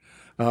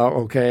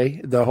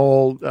 The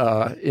whole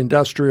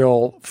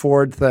industrial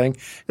Ford thing.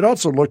 It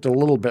also looked a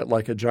little bit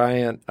like a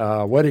giant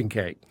wedding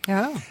cake.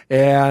 Oh.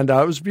 And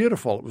it was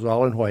beautiful. It was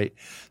all in white.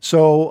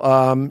 So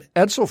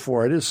Edsel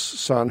Ford, his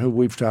son, who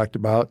we've talked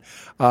about,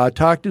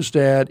 talked his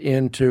dad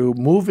into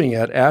moving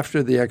it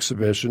after the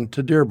exhibition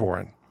to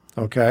Dearborn.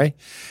 Okay,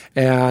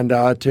 and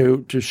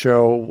to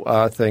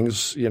show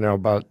things,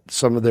 about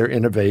some of their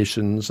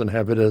innovations and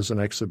have it as an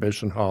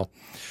exhibition hall.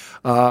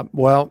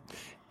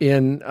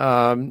 In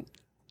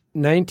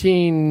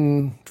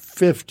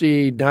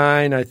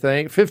 1959, I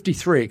think,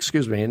 53,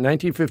 excuse me, in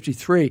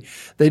 1953,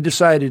 they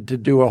decided to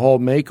do a whole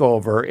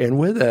makeover, and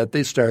with that,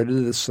 they started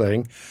this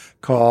thing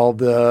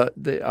called where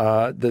they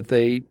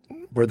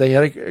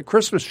had a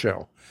Christmas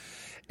show,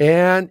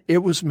 and it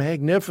was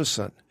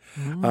magnificent.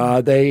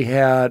 They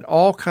had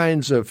all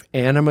kinds of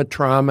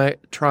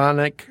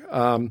animatronic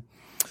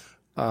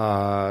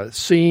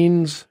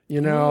scenes,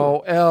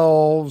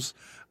 elves.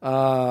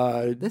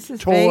 This is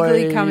toys,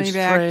 vaguely coming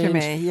back trains. to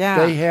me.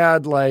 Yeah, they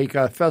had like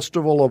a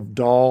festival of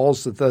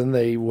dolls that then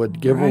they would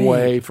give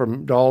away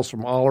from dolls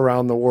from all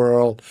around the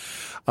world.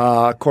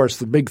 Of course,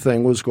 the big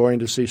thing was going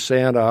to see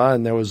Santa,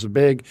 and there was a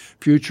big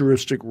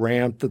futuristic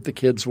ramp that the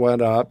kids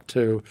went up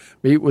to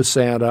meet with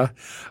Santa.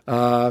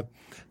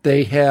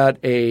 They had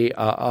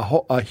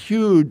a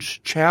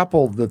huge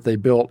chapel that they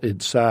built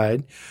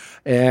inside,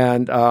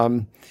 and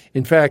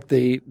in fact,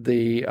 the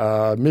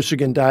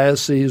Michigan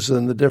diocese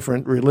and the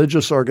different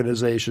religious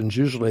organizations,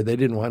 usually they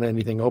didn't want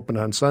anything open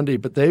on Sunday,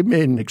 but they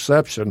made an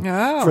exception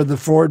for the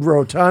Ford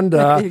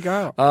Rotunda. There you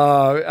go.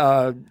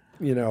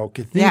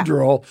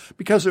 cathedral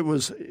because it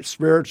was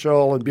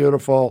spiritual and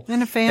beautiful.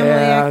 And a family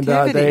activity.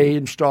 And they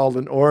installed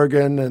an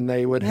organ, and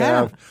they would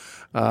have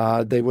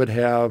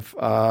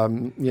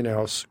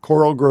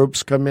choral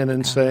groups come in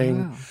and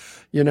sing.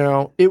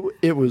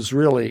 It was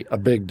really a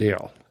big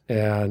deal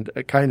and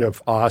kind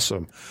of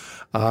awesome.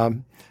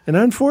 And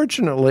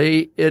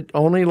unfortunately, it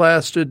only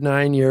lasted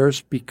 9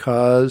 years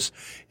because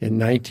in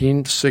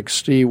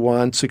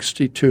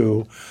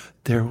 1961-62,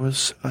 there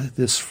was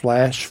this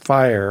flash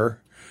fire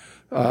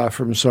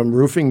from some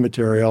roofing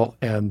material,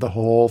 and the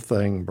whole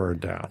thing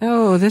burned down.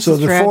 Oh, this is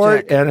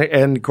tragic.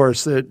 And of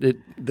course, they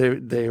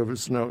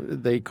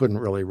couldn't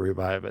really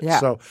revive it.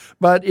 Yeah.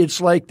 But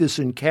it's like this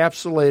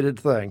encapsulated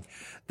thing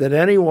that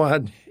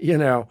anyone,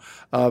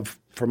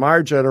 from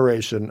our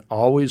generation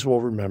always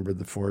will remember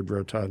the Ford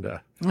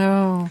Rotunda.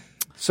 Oh.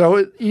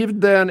 So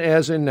even then,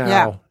 as in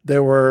now,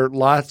 there were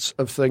lots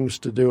of things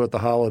to do at the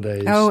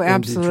holidays. Oh,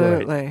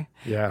 absolutely.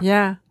 In Detroit.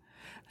 Yeah.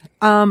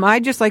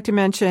 I'd just like to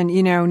mention,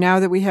 now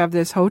that we have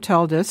this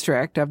hotel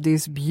district of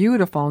these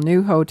beautiful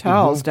new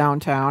hotels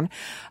downtown,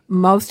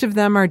 most of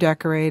them are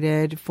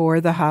decorated for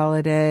the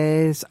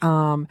holidays.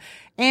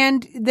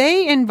 And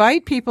they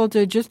invite people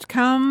to just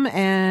come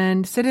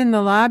and sit in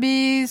the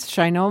lobbies.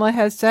 Shinola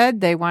has said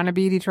they want to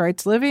be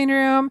Detroit's living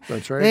room.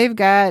 That's right. They've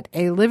got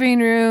a living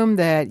room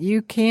that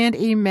you can't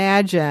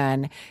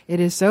imagine.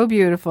 It is so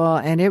beautiful,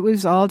 and it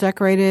was all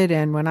decorated.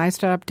 And when I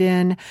stopped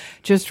in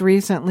just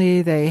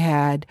recently, they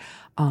had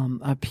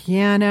a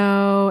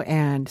piano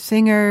and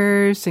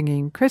singers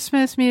singing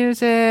Christmas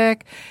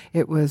music.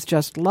 It was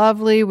just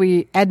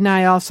lovely. Ed and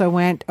I also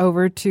went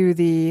over to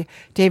the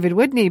David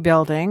Whitney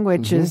building,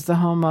 which is the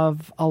home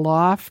of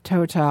Aloft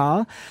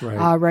Hotel,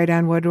 right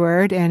on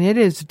Woodward, and it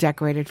is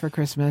decorated for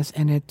Christmas,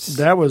 and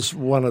that was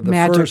one of the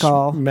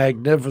magical. First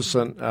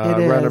magnificent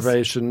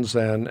renovations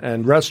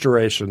and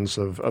restorations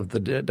of the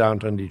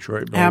downtown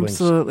Detroit buildings.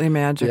 Absolutely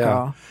magical.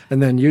 Yeah.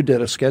 And then you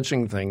did a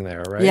sketching thing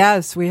there, right?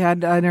 Yes, we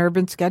had an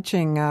urban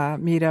sketching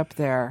meet up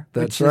there.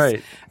 That's which right.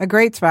 Is a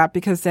great spot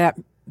because that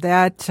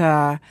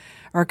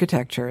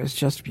architecture is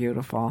just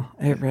beautiful.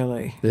 It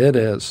really. It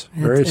is.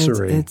 Very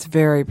serene. It's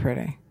very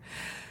pretty.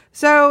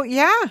 So,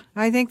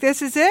 I think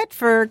this is it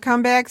for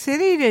Comeback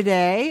City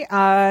today.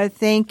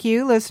 Thank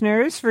you,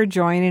 listeners, for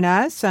joining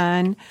us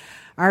on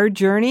our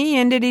journey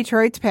into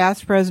Detroit's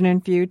past, present,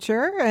 and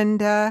future.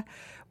 And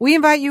we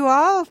invite you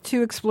all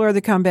to explore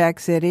the Comeback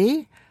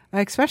City,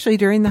 especially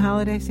during the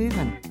holiday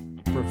season.